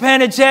Pastor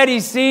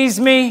Penichetti sees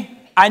me,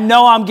 I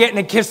know I'm getting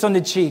a kiss on the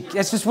cheek.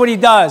 That's just what he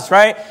does,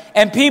 right?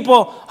 And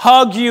people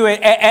hug you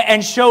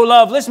and show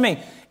love. Listen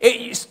to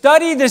me.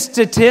 Study the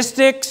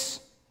statistics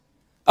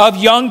of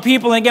young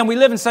people. And again, we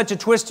live in such a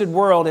twisted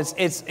world.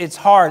 It's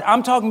hard.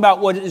 I'm talking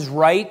about what is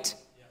right.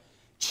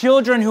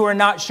 Children who are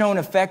not shown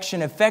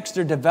affection affects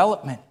their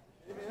development.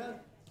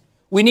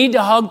 We need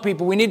to hug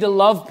people. We need to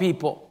love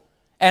people.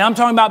 And I'm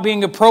talking about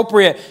being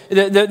appropriate,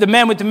 the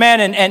men with the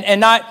men and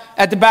not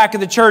at the back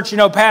of the church, you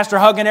know, pastor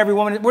hugging every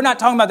woman. We're not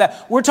talking about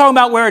that. We're talking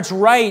about where it's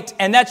right,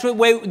 and that's the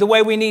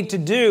way we need to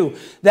do.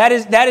 That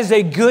is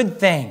a good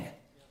thing.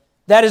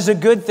 That is a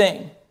good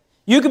thing.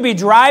 You could be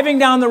driving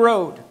down the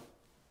road,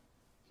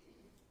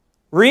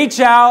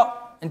 reach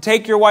out and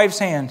take your wife's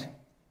hand,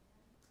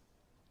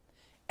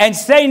 and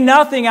say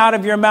nothing out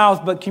of your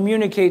mouth but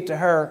communicate to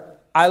her,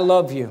 I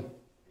love you,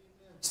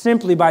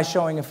 simply by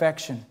showing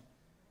affection.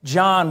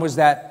 John was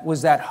that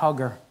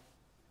hugger.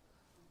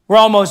 We're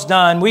almost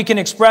done. We can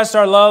express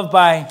our love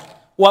by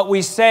what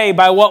we say,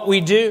 by what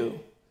we do,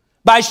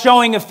 by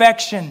showing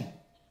affection.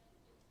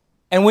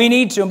 And we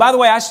need to. And by the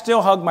way, I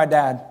still hug my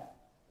dad.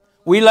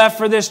 We left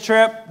for this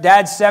trip.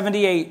 Dad's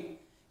 78.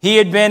 He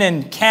had been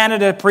in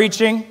Canada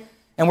preaching,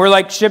 and we're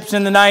like ships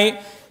in the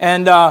night.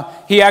 And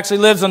he actually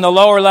lives on the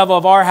lower level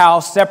of our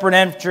house, separate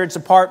entrance,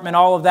 apartment,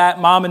 all of that.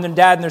 Mom and then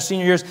dad in their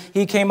senior years.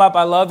 He came up,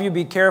 I love you,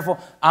 be careful.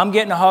 I'm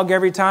getting a hug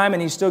every time,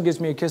 and he still gives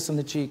me a kiss on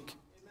the cheek.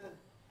 Amen.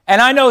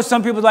 And I know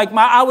some people are like,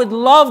 I would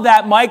love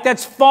that, Mike.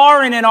 That's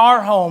foreign in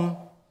our home.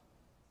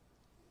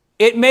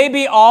 It may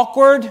be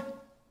awkward,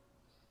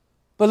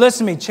 but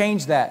listen to me,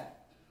 change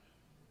that.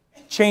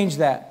 Change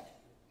that.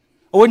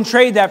 I wouldn't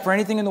trade that for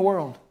anything in the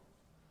world.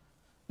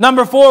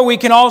 Number 4, we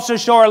can also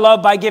show our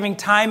love by giving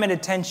time and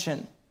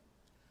attention.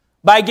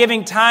 By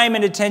giving time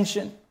and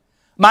attention.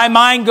 My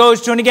mind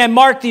goes to, and again,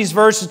 mark these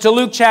verses, to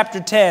Luke chapter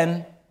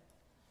 10,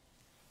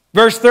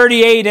 verse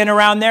 38, and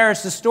around there,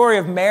 it's the story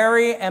of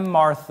Mary and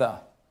Martha.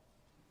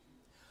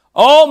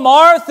 Oh,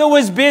 Martha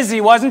was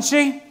busy, wasn't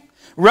she?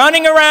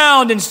 Running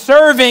around and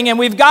serving, and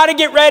we've got to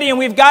get ready and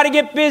we've got to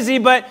get busy,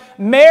 but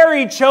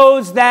Mary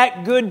chose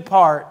that good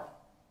part.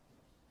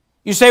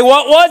 You say,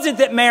 what was it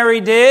that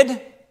Mary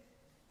did?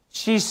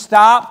 She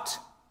stopped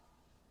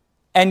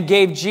and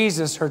gave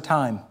Jesus her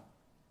time.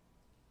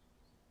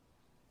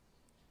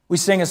 We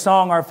sing a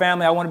song, our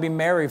family, I want to be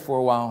Mary for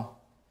a while.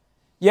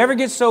 You ever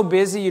get so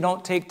busy you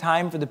don't take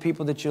time for the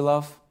people that you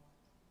love?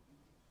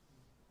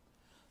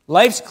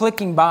 Life's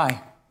clicking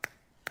by.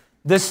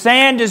 The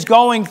sand is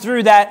going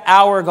through that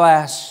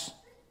hourglass.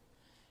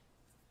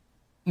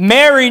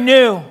 Mary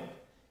knew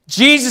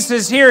Jesus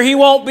is here. He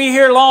won't be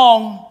here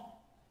long.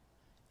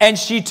 And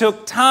she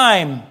took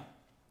time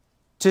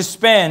to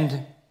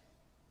spend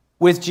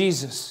with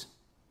Jesus.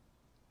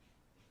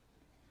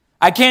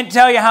 I can't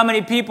tell you how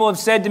many people have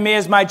said to me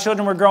as my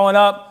children were growing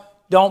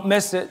up, don't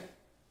miss it.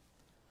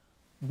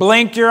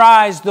 Blink your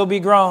eyes, they'll be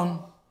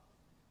grown.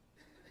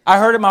 I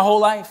heard it my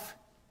whole life.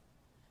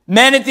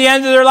 Men at the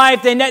end of their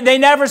life, they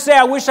never say,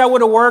 I wish I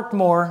would have worked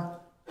more.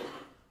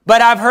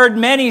 But I've heard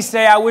many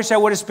say, I wish I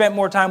would have spent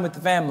more time with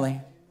the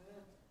family.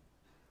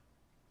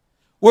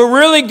 We're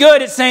really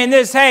good at saying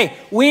this, hey,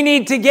 we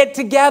need to get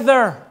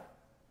together.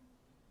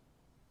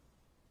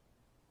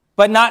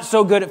 But not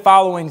so good at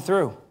following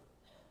through.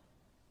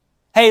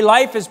 Hey,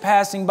 life is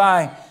passing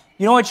by.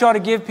 You know what you ought to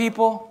give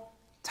people?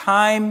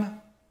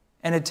 Time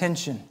and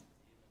attention.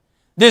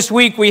 This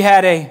week we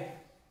had a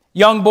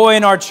young boy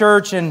in our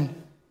church, and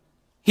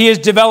he has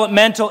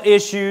developmental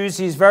issues.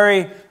 He's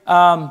very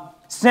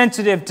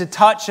sensitive to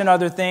touch and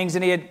other things,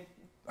 and he had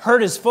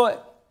hurt his foot.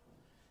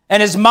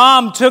 And his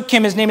mom took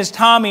him, his name is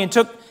Tommy, and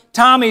took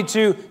Tommy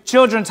to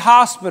Children's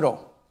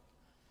Hospital.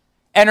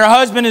 And her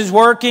husband is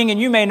working, and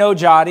you may know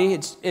Jody.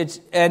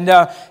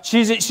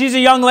 She's a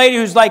young lady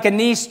who's like a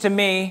niece to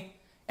me,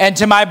 and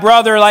to my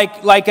brother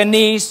like a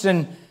niece.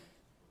 And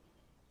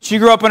she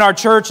grew up in our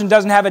church and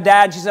doesn't have a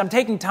dad. She said, I'm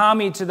taking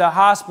Tommy to the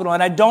hospital,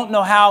 and I don't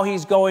know how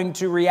he's going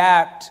to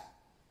react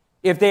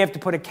if they have to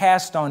put a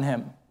cast on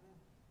him.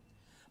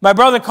 My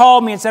brother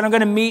called me and said, I'm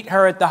going to meet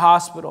her at the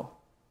hospital.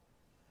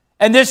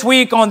 And this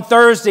week on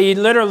Thursday, he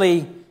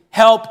literally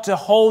helped to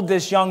hold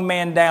this young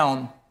man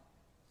down,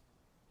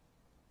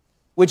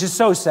 which is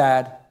so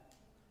sad,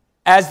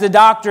 as the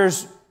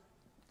doctors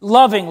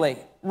lovingly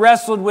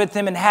wrestled with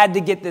him and had to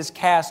get this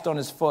cast on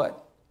his foot.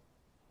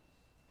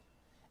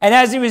 And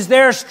as he was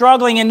there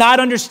struggling and not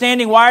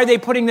understanding, why are they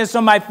putting this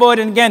on my foot?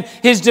 And again,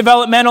 his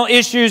developmental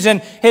issues,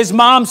 and his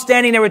mom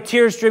standing there with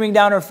tears streaming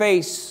down her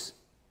face.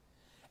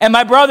 And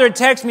my brother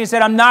texted me and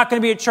said, I'm not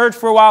going to be at church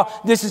for a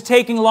while. This is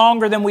taking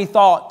longer than we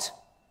thought.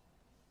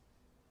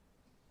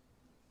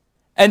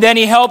 And then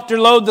he helped her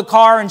load the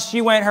car, and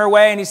she went her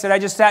way. And he said, I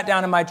just sat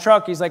down in my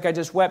truck. He's like, I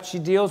just wept. She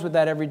deals with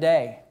that every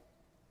day.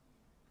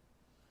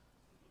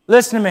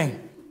 Listen to me.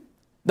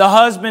 The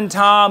husband,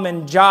 Tom,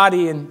 and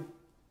Jody, and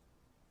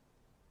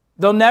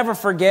they'll never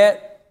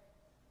forget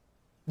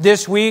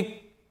this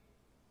week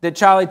that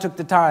Charlie took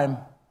the time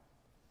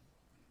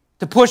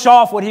to push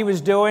off what he was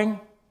doing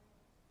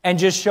and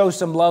just show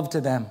some love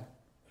to them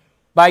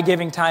by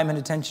giving time and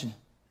attention.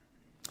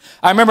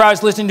 I remember I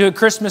was listening to a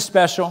Christmas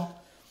special.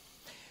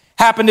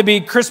 Happened to be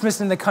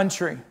Christmas in the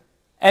country.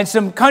 And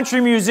some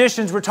country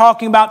musicians were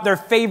talking about their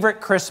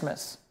favorite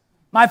Christmas.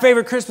 My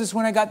favorite Christmas is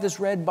when I got this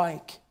red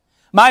bike.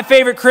 My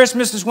favorite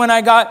Christmas is when I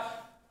got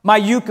my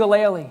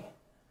ukulele.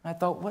 I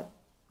thought, what?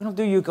 We don't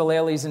do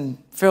ukuleles in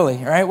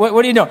Philly, right? What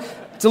are you doing?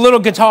 It's a little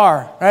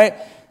guitar, right?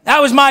 That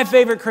was my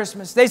favorite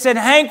Christmas. They said,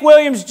 Hank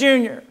Williams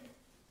Jr.,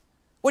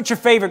 what's your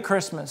favorite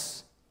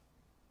Christmas?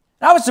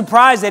 And I was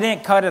surprised they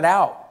didn't cut it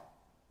out,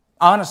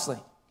 honestly.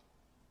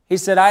 He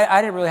said,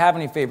 I didn't really have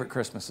any favorite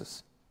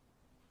Christmases.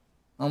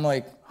 I'm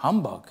like,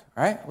 humbug,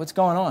 right? What's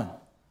going on?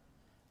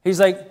 He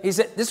said, this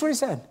is what he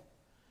said.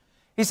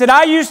 He said,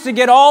 I used to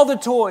get all the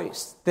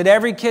toys that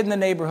every kid in the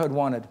neighborhood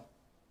wanted.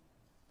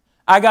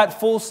 I got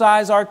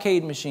full-size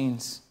arcade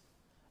machines.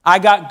 I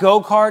got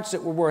go-karts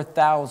that were worth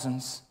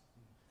thousands.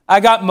 I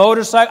got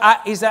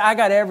motorcycles. He said, I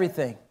got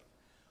everything.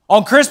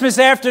 On Christmas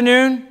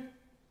afternoon,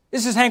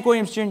 this is Hank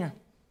Williams Jr.,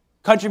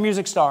 country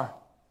music star.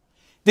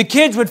 The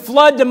kids would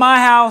flood to my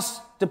house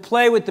to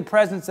play with the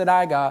presents that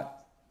I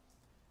got.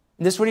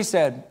 And this is what he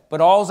said,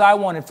 but all I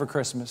wanted for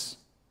Christmas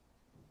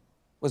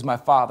was my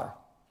father.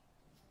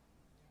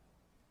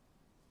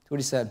 That's what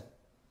he said.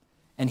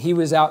 And he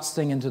was out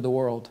singing to the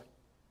world.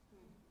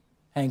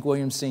 Hank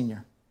Williams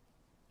Sr.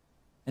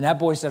 And that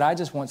boy said, I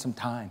just want some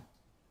time.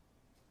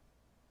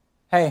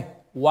 Hey,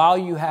 while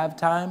you have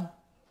time,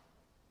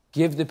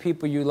 give the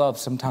people you love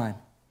some time.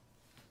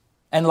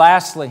 And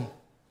lastly,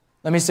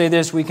 let me say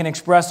this, we can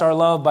express our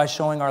love by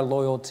showing our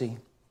loyalty.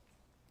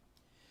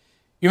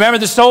 You remember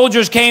the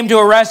soldiers came to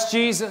arrest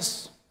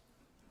Jesus.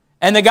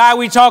 And the guy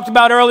we talked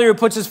about earlier who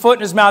puts his foot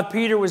in his mouth,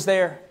 Peter, was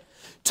there.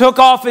 Took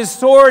off his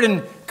sword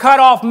and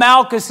cut off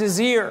Malchus's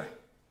ear.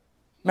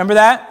 Remember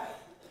that?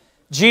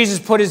 Jesus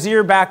put his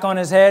ear back on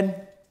his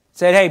head.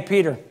 Said, hey,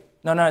 Peter,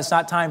 no, it's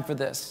not time for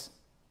this.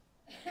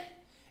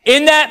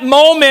 In that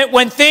moment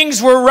when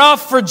things were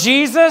rough for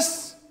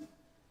Jesus,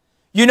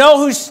 you know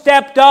who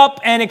stepped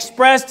up and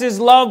expressed his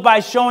love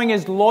by showing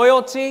his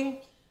loyalty?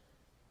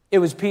 It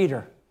was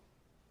Peter.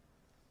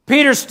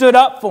 Peter stood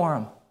up for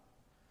him.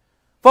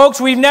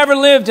 Folks, we've never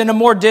lived in a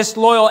more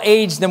disloyal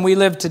age than we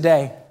live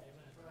today.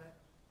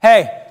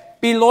 Hey,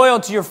 be loyal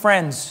to your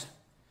friends.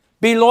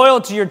 Be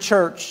loyal to your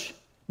church.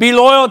 Be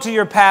loyal to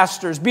your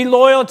pastors. Be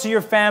loyal to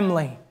your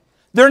family.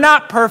 They're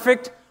not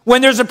perfect.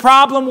 When there's a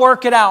problem,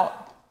 work it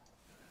out.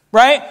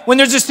 Right? When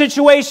there's a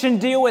situation,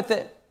 deal with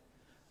it.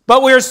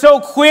 But we are so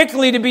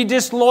quickly to be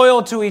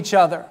disloyal to each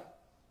other.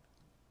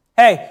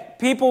 Hey,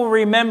 people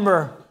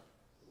remember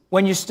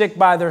when you stick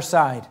by their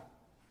side.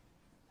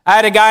 I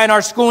had a guy in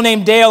our school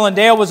named Dale, and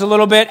Dale was a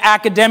little bit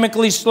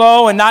academically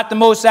slow and not the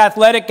most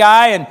athletic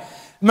guy. And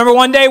remember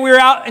one day we were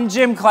out in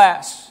gym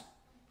class.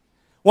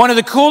 One of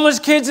the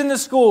coolest kids in the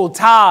school,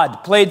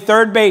 Todd, played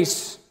third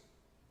base.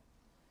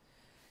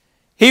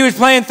 He was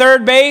playing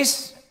third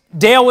base.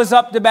 Dale was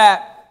up to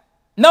bat.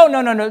 No.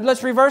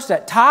 Let's reverse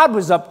that. Todd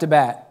was up to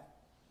bat.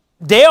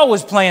 Dale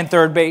was playing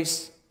third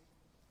base.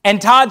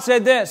 And Todd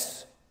said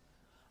this,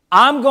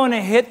 I'm going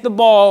to hit the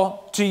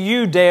ball to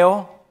you,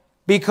 Dale,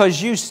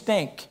 because you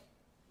stink.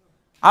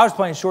 I was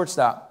playing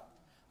shortstop.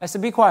 I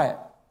said, be quiet.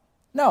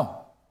 No.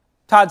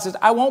 Todd says,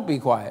 I won't be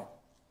quiet.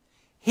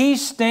 He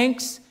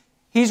stinks.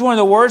 He's one of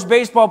the worst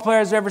baseball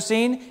players I've ever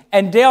seen.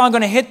 And Dale, I'm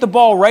going to hit the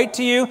ball right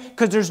to you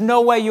because there's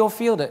no way you'll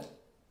field it.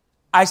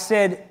 I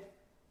said,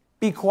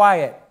 be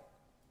quiet.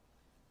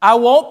 I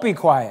won't be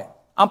quiet.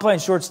 I'm playing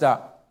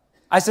shortstop.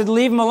 I said,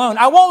 leave him alone.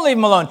 I won't leave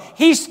him alone.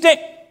 He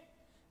stinks.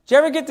 Did you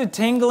ever get the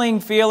tingling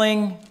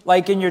feeling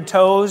like in your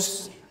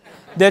toes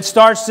that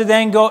starts to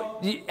then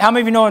go? How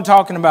many of you know what I'm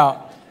talking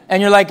about?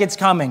 And you're like, it's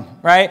coming,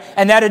 right?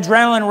 And that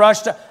adrenaline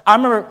rush. I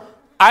remember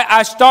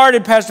I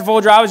started, Pastor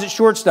Folger, I was at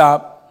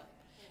shortstop,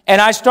 and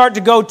I start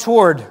to go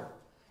toward.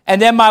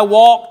 And then my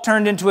walk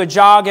turned into a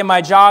jog, and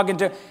my jog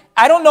into...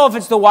 I don't know if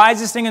it's the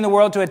wisest thing in the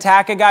world to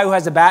attack a guy who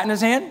has a bat in his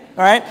hand,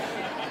 all right?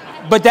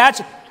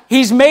 But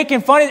he's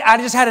making fun of it. I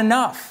just had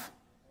enough.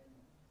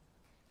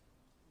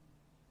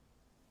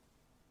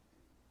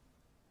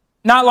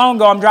 Not long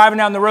ago, I'm driving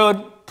down the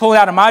road, pulling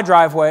out of my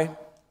driveway,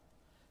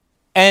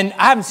 and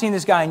I haven't seen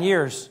this guy in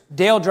years.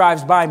 Dale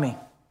drives by me.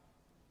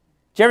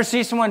 Did you ever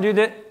see someone do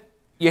that?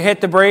 You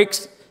hit the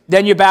brakes,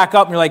 then you back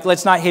up, and you're like,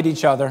 let's not hit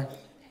each other.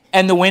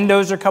 And the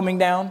windows are coming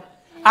down.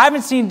 I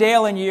haven't seen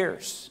Dale in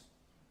years.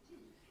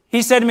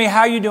 He said to me, how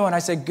are you doing? I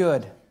said,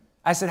 good.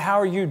 I said, how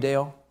are you,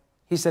 Dale?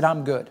 He said,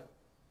 I'm good.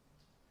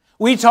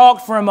 We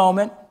talked for a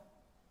moment,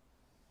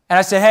 and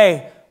I said,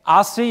 hey,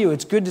 I'll see you.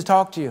 It's good to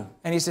talk to you.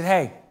 And he said,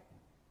 hey,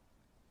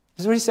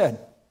 this is what he said.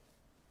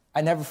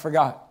 I never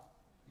forgot.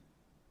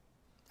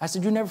 I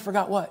said, you never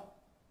forgot what?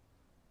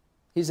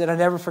 He said, I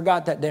never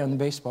forgot that day on the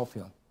baseball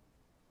field.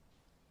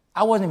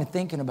 I wasn't even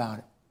thinking about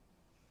it.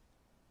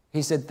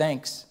 He said,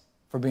 thanks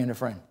for being a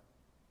friend.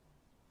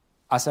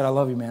 I said, I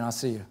love you, man. I'll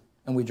see you.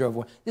 And we drove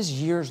away. This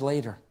is years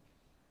later.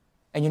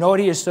 And you know what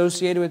he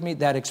associated with me?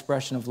 That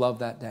expression of love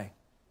that day.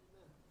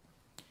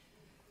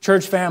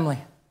 Church family,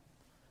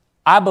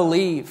 I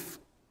believe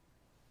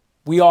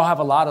we all have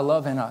a lot of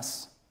love in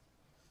us.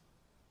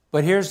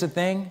 But here's the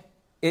thing.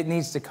 It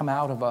needs to come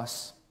out of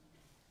us.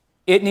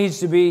 It needs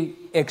to be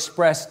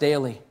expressed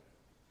daily.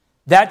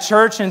 That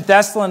church in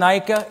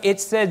Thessalonica, it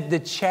said the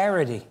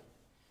charity.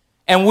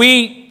 And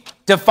we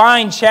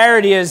define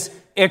charity as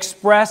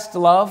expressed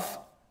love.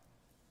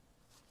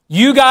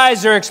 You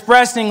guys are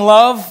expressing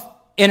love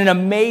in an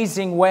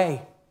amazing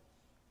way.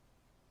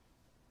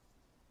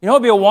 You know,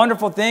 it'd be a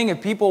wonderful thing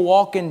if people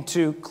walk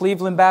into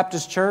Cleveland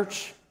Baptist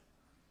Church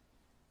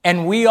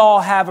and we all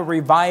have a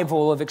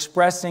revival of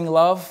expressing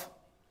love.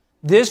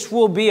 This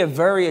will be a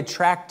very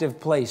attractive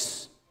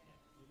place.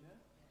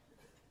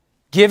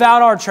 Give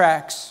out our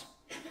tracts.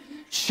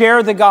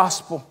 Share the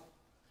gospel.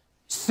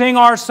 Sing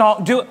our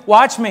song. Do it.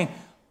 Watch me.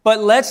 But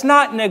let's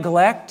not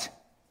neglect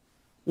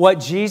what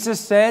Jesus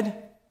said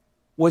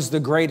was the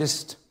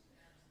greatest.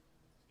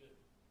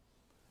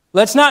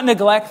 Let's not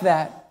neglect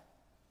that.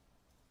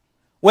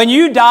 When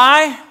you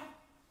die,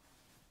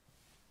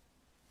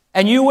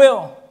 and you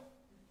will,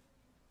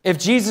 if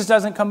Jesus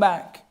doesn't come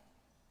back,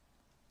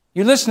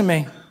 you listen to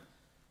me,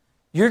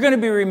 you're going to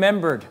be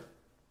remembered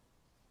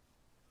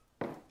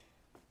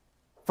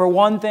for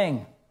one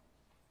thing,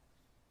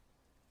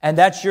 and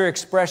that's your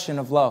expression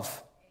of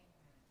love.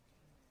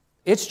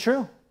 It's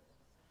true.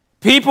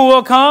 People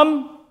will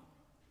come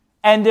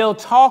and they'll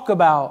talk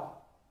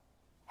about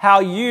how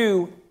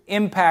you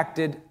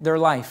impacted their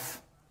life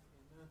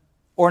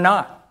or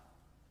not.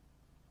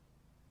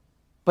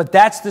 But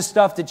that's the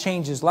stuff that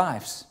changes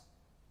lives.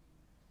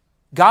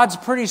 God's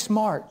pretty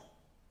smart.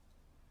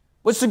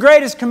 What's the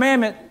greatest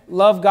commandment?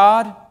 Love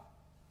God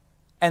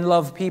and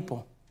love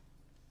people.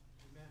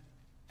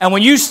 And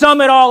when you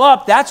sum it all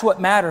up, that's what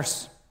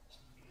matters.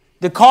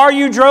 The car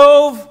you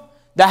drove,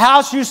 the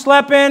house you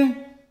slept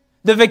in,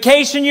 the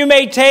vacation you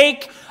may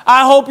take,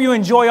 I hope you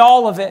enjoy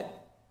all of it.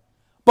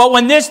 But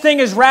when this thing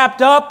is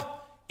wrapped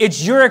up,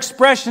 it's your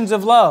expressions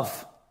of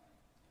love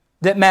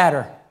that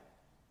matter.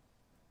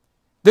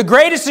 The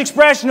greatest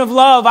expression of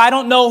love, I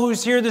don't know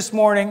who's here this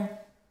morning,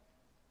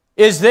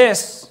 is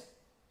this.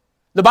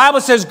 The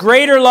Bible says,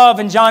 greater love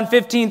in John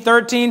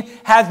 15:13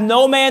 hath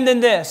no man than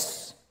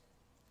this,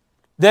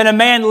 than a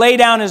man lay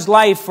down his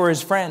life for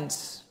his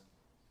friends.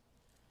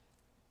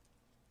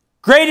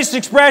 Greatest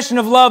expression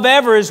of love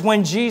ever is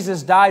when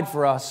Jesus died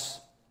for us.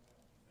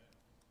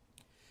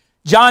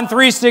 John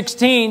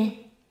 3:16,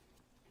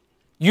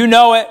 you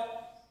know it.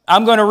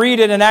 I'm going to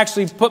read it and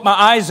actually put my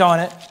eyes on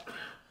it.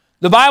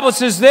 The Bible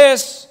says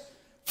this,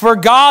 for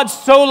God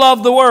so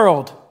loved the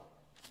world.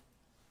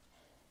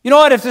 You know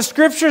what? If the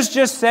scriptures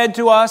just said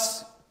to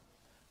us,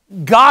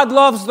 God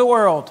loves the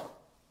world,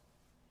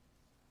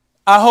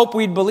 I hope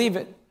we'd believe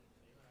it.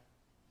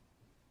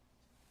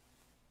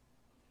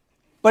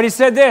 But he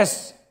said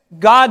this,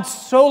 God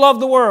so loved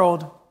the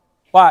world,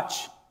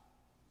 watch,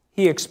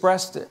 he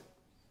expressed it.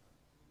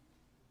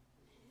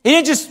 He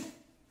didn't just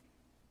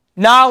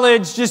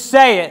knowledge, just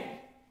say it,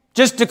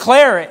 just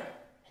declare it.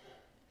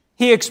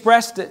 He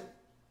expressed it.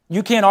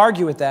 You can't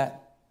argue with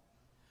that.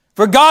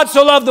 For God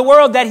so loved the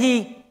world that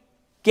he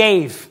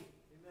gave.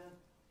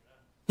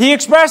 He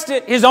expressed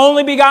it, His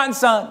only begotten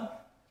Son,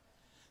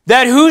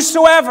 that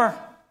whosoever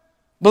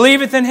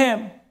believeth in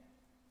Him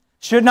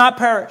should not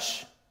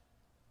perish,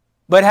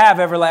 but have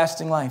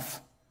everlasting life.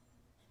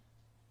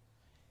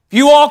 If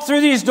you walk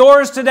through these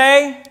doors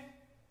today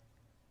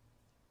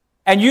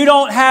and you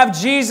don't have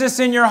Jesus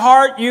in your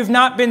heart, you've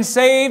not been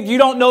saved, you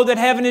don't know that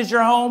heaven is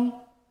your home,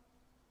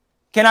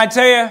 can I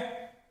tell you,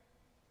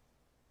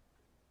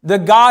 the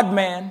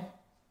God-man,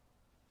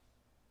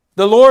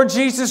 the Lord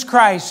Jesus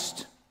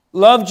Christ,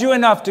 loved you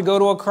enough to go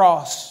to a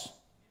cross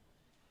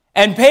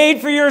and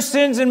paid for your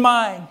sins and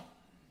mine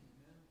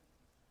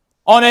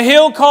on a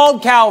hill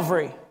called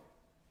Calvary.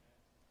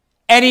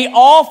 And He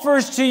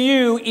offers to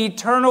you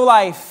eternal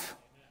life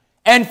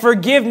and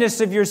forgiveness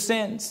of your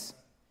sins.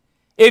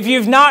 If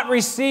you've not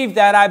received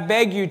that, I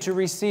beg you to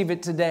receive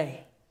it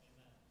today.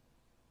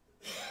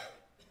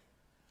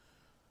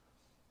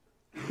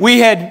 We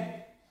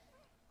had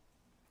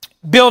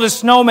built a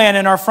snowman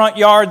in our front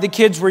yard. The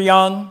kids were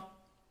young.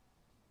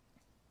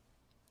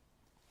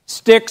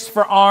 Sticks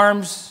for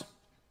arms.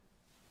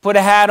 Put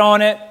a hat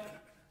on it.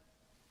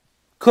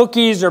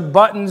 Cookies or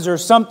buttons or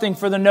something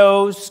for the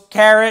nose.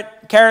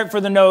 Carrot for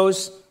the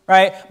nose,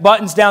 right?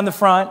 Buttons down the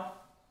front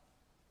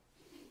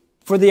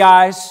for the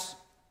eyes.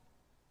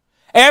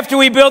 After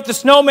we built the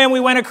snowman, we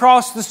went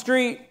across the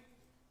street.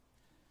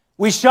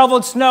 We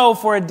shoveled snow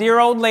for a dear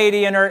old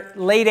lady in her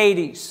late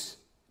 80s,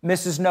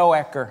 Mrs.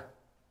 Noecker.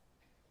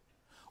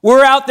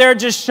 We're out there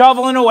just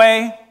shoveling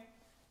away,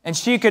 and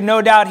she could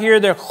no doubt hear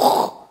the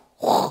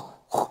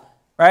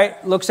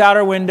right? Looks out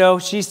her window,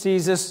 she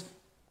sees us,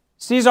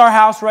 sees our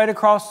house right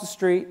across the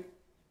street.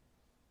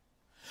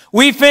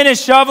 We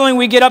finish shoveling,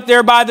 we get up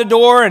there by the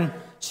door, and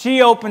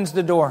she opens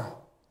the door.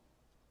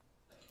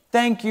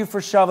 Thank you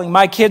for shoveling.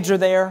 My kids are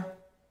there.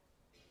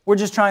 We're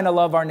just trying to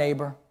love our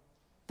neighbor.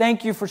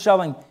 Thank you for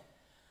shoveling.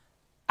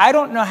 I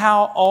don't know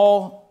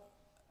how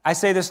I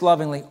say this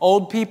lovingly,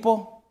 old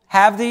people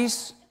have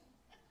these,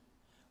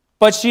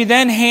 but she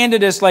then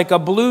handed us like a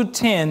blue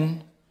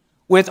tin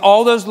with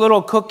all those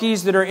little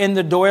cookies that are in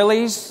the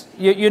doilies.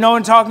 You know what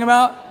I'm talking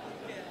about?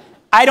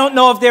 I don't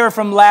know if they were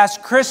from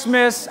last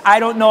Christmas. I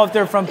don't know if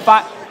they're from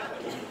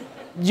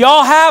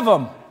Y'all have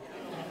them.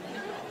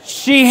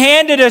 She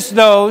handed us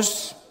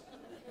those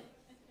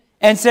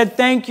and said,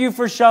 thank you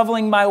for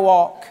shoveling my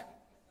walk.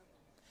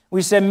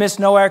 We said, Miss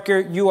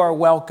Noecker, you are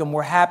welcome.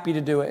 We're happy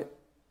to do it.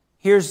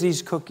 Here's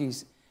these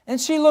cookies. And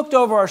she looked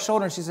over our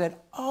shoulder and she said,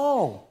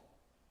 oh,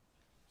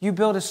 you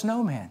built a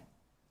snowman.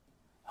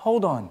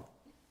 Hold on.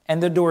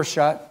 And the door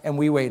shut and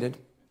we waited.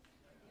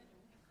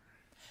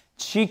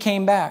 She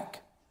came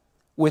back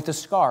with a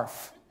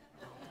scarf.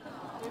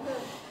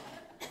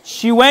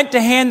 She went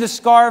to hand the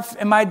scarf,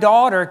 and my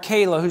daughter,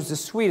 Kayla, who's the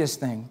sweetest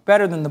thing,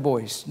 better than the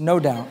boys, no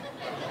doubt.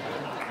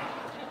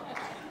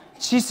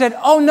 She said,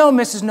 oh no,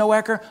 Mrs.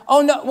 Noecker,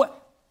 oh no.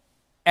 What?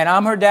 And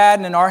I'm her dad,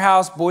 and in our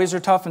house, boys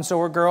are tough and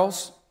so are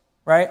girls,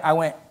 right? I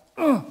went,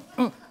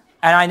 and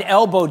I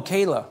elbowed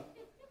Kayla.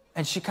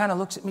 And she kind of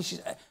looks at me, she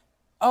said,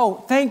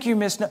 oh, thank you,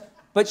 Miss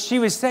But she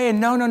was saying,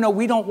 no,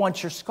 we don't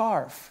want your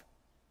scarf.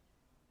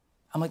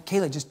 I'm like,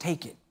 Kayla, just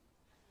take it.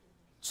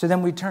 So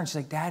then we turned. She's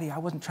like, Daddy, I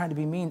wasn't trying to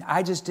be mean.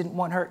 I just didn't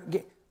want her.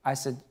 I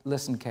said,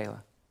 listen, Kayla.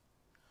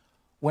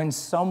 When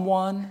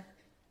someone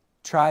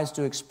tries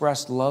to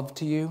express love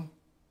to you,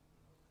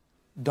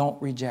 don't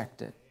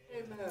reject it.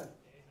 Amen.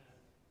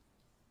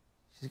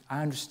 She's like,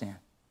 I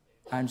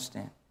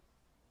understand.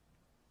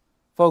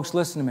 Folks,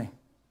 listen to me.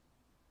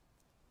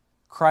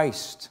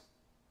 Christ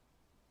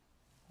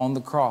on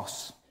the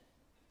cross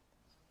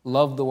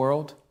loved the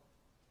world.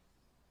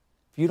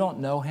 If you don't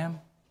know Him,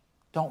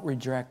 don't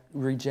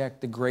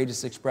reject the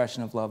greatest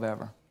expression of love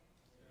ever.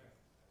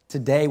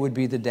 Today would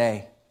be the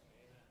day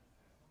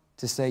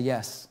to say,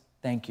 yes,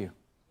 thank you.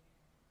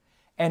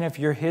 And if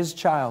you're His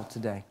child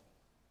today,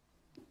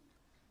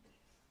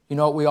 you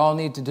know what we all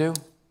need to do?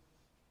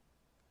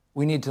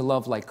 We need to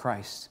love like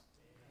Christ.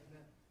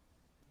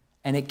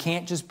 And it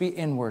can't just be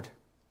inward.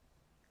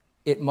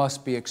 It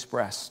must be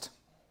expressed.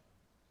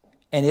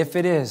 And if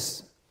it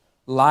is,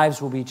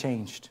 lives will be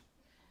changed.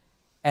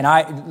 And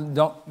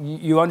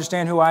you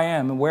understand who I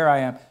am and where I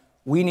am.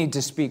 We need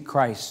to speak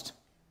Christ.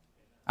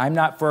 I'm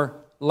not for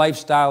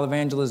lifestyle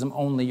evangelism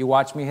only. You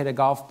watch me hit a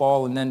golf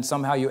ball and then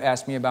somehow you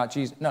ask me about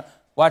Jesus. No,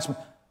 watch me.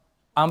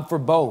 I'm for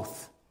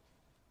both.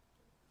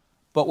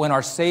 But when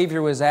our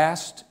Savior was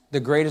asked the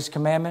greatest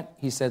commandment,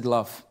 He said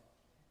love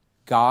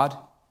God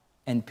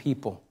and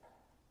people.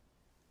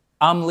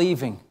 I'm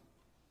leaving.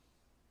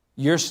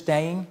 You're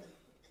staying.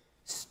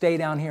 Stay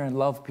down here and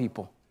love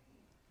people.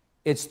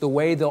 It's the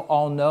way they'll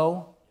all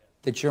know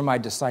that you're my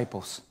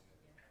disciples.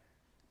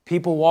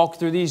 People walk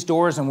through these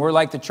doors and we're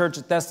like the church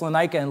at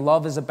Thessalonica and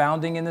love is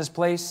abounding in this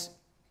place.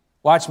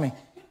 Watch me.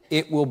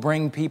 It will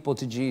bring people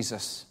to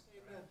Jesus.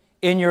 Amen.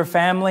 In your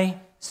family,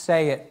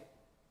 say it.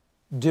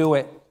 Do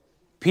it.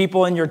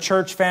 People in your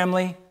church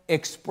family,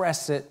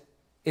 express it.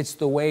 It's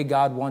the way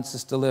God wants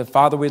us to live.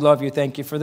 Father, we love you. Thank you for this.